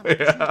poop.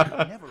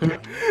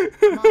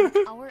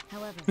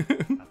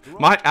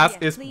 My ass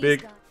is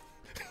big.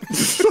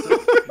 He's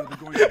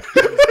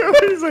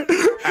like,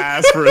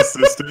 ask for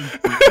assistance.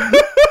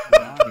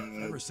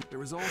 There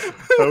was also.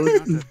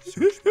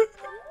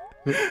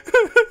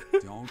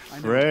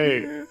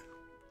 Great.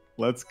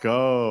 Let's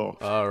go.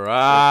 All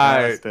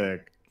right.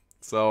 Fantastic.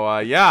 So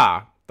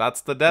yeah,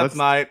 that's the Death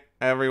Knight,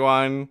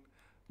 everyone.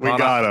 We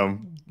got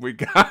him. We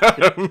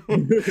got him.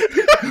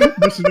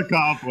 Mission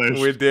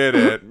accomplished. We did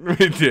it. We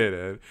did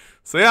it.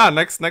 So yeah,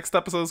 next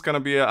episode is gonna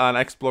be an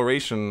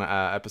exploration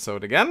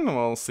episode again.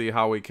 We'll see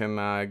how we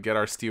can get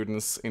our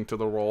students into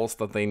the roles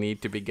that they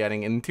need to be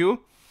getting into.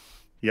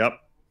 Yep.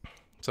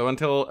 So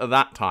until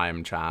that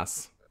time,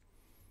 Chas,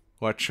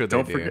 what should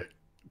they do?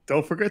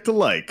 Don't forget to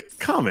like,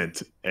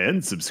 comment,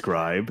 and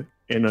subscribe.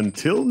 And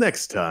until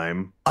next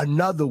time,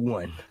 another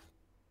one.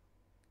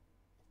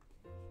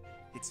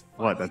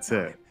 What? That's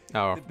it.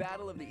 Oh.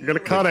 You're gonna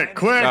cut it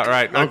quick. All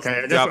right.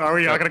 Okay. Are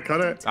we not gonna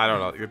cut it? I don't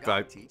know.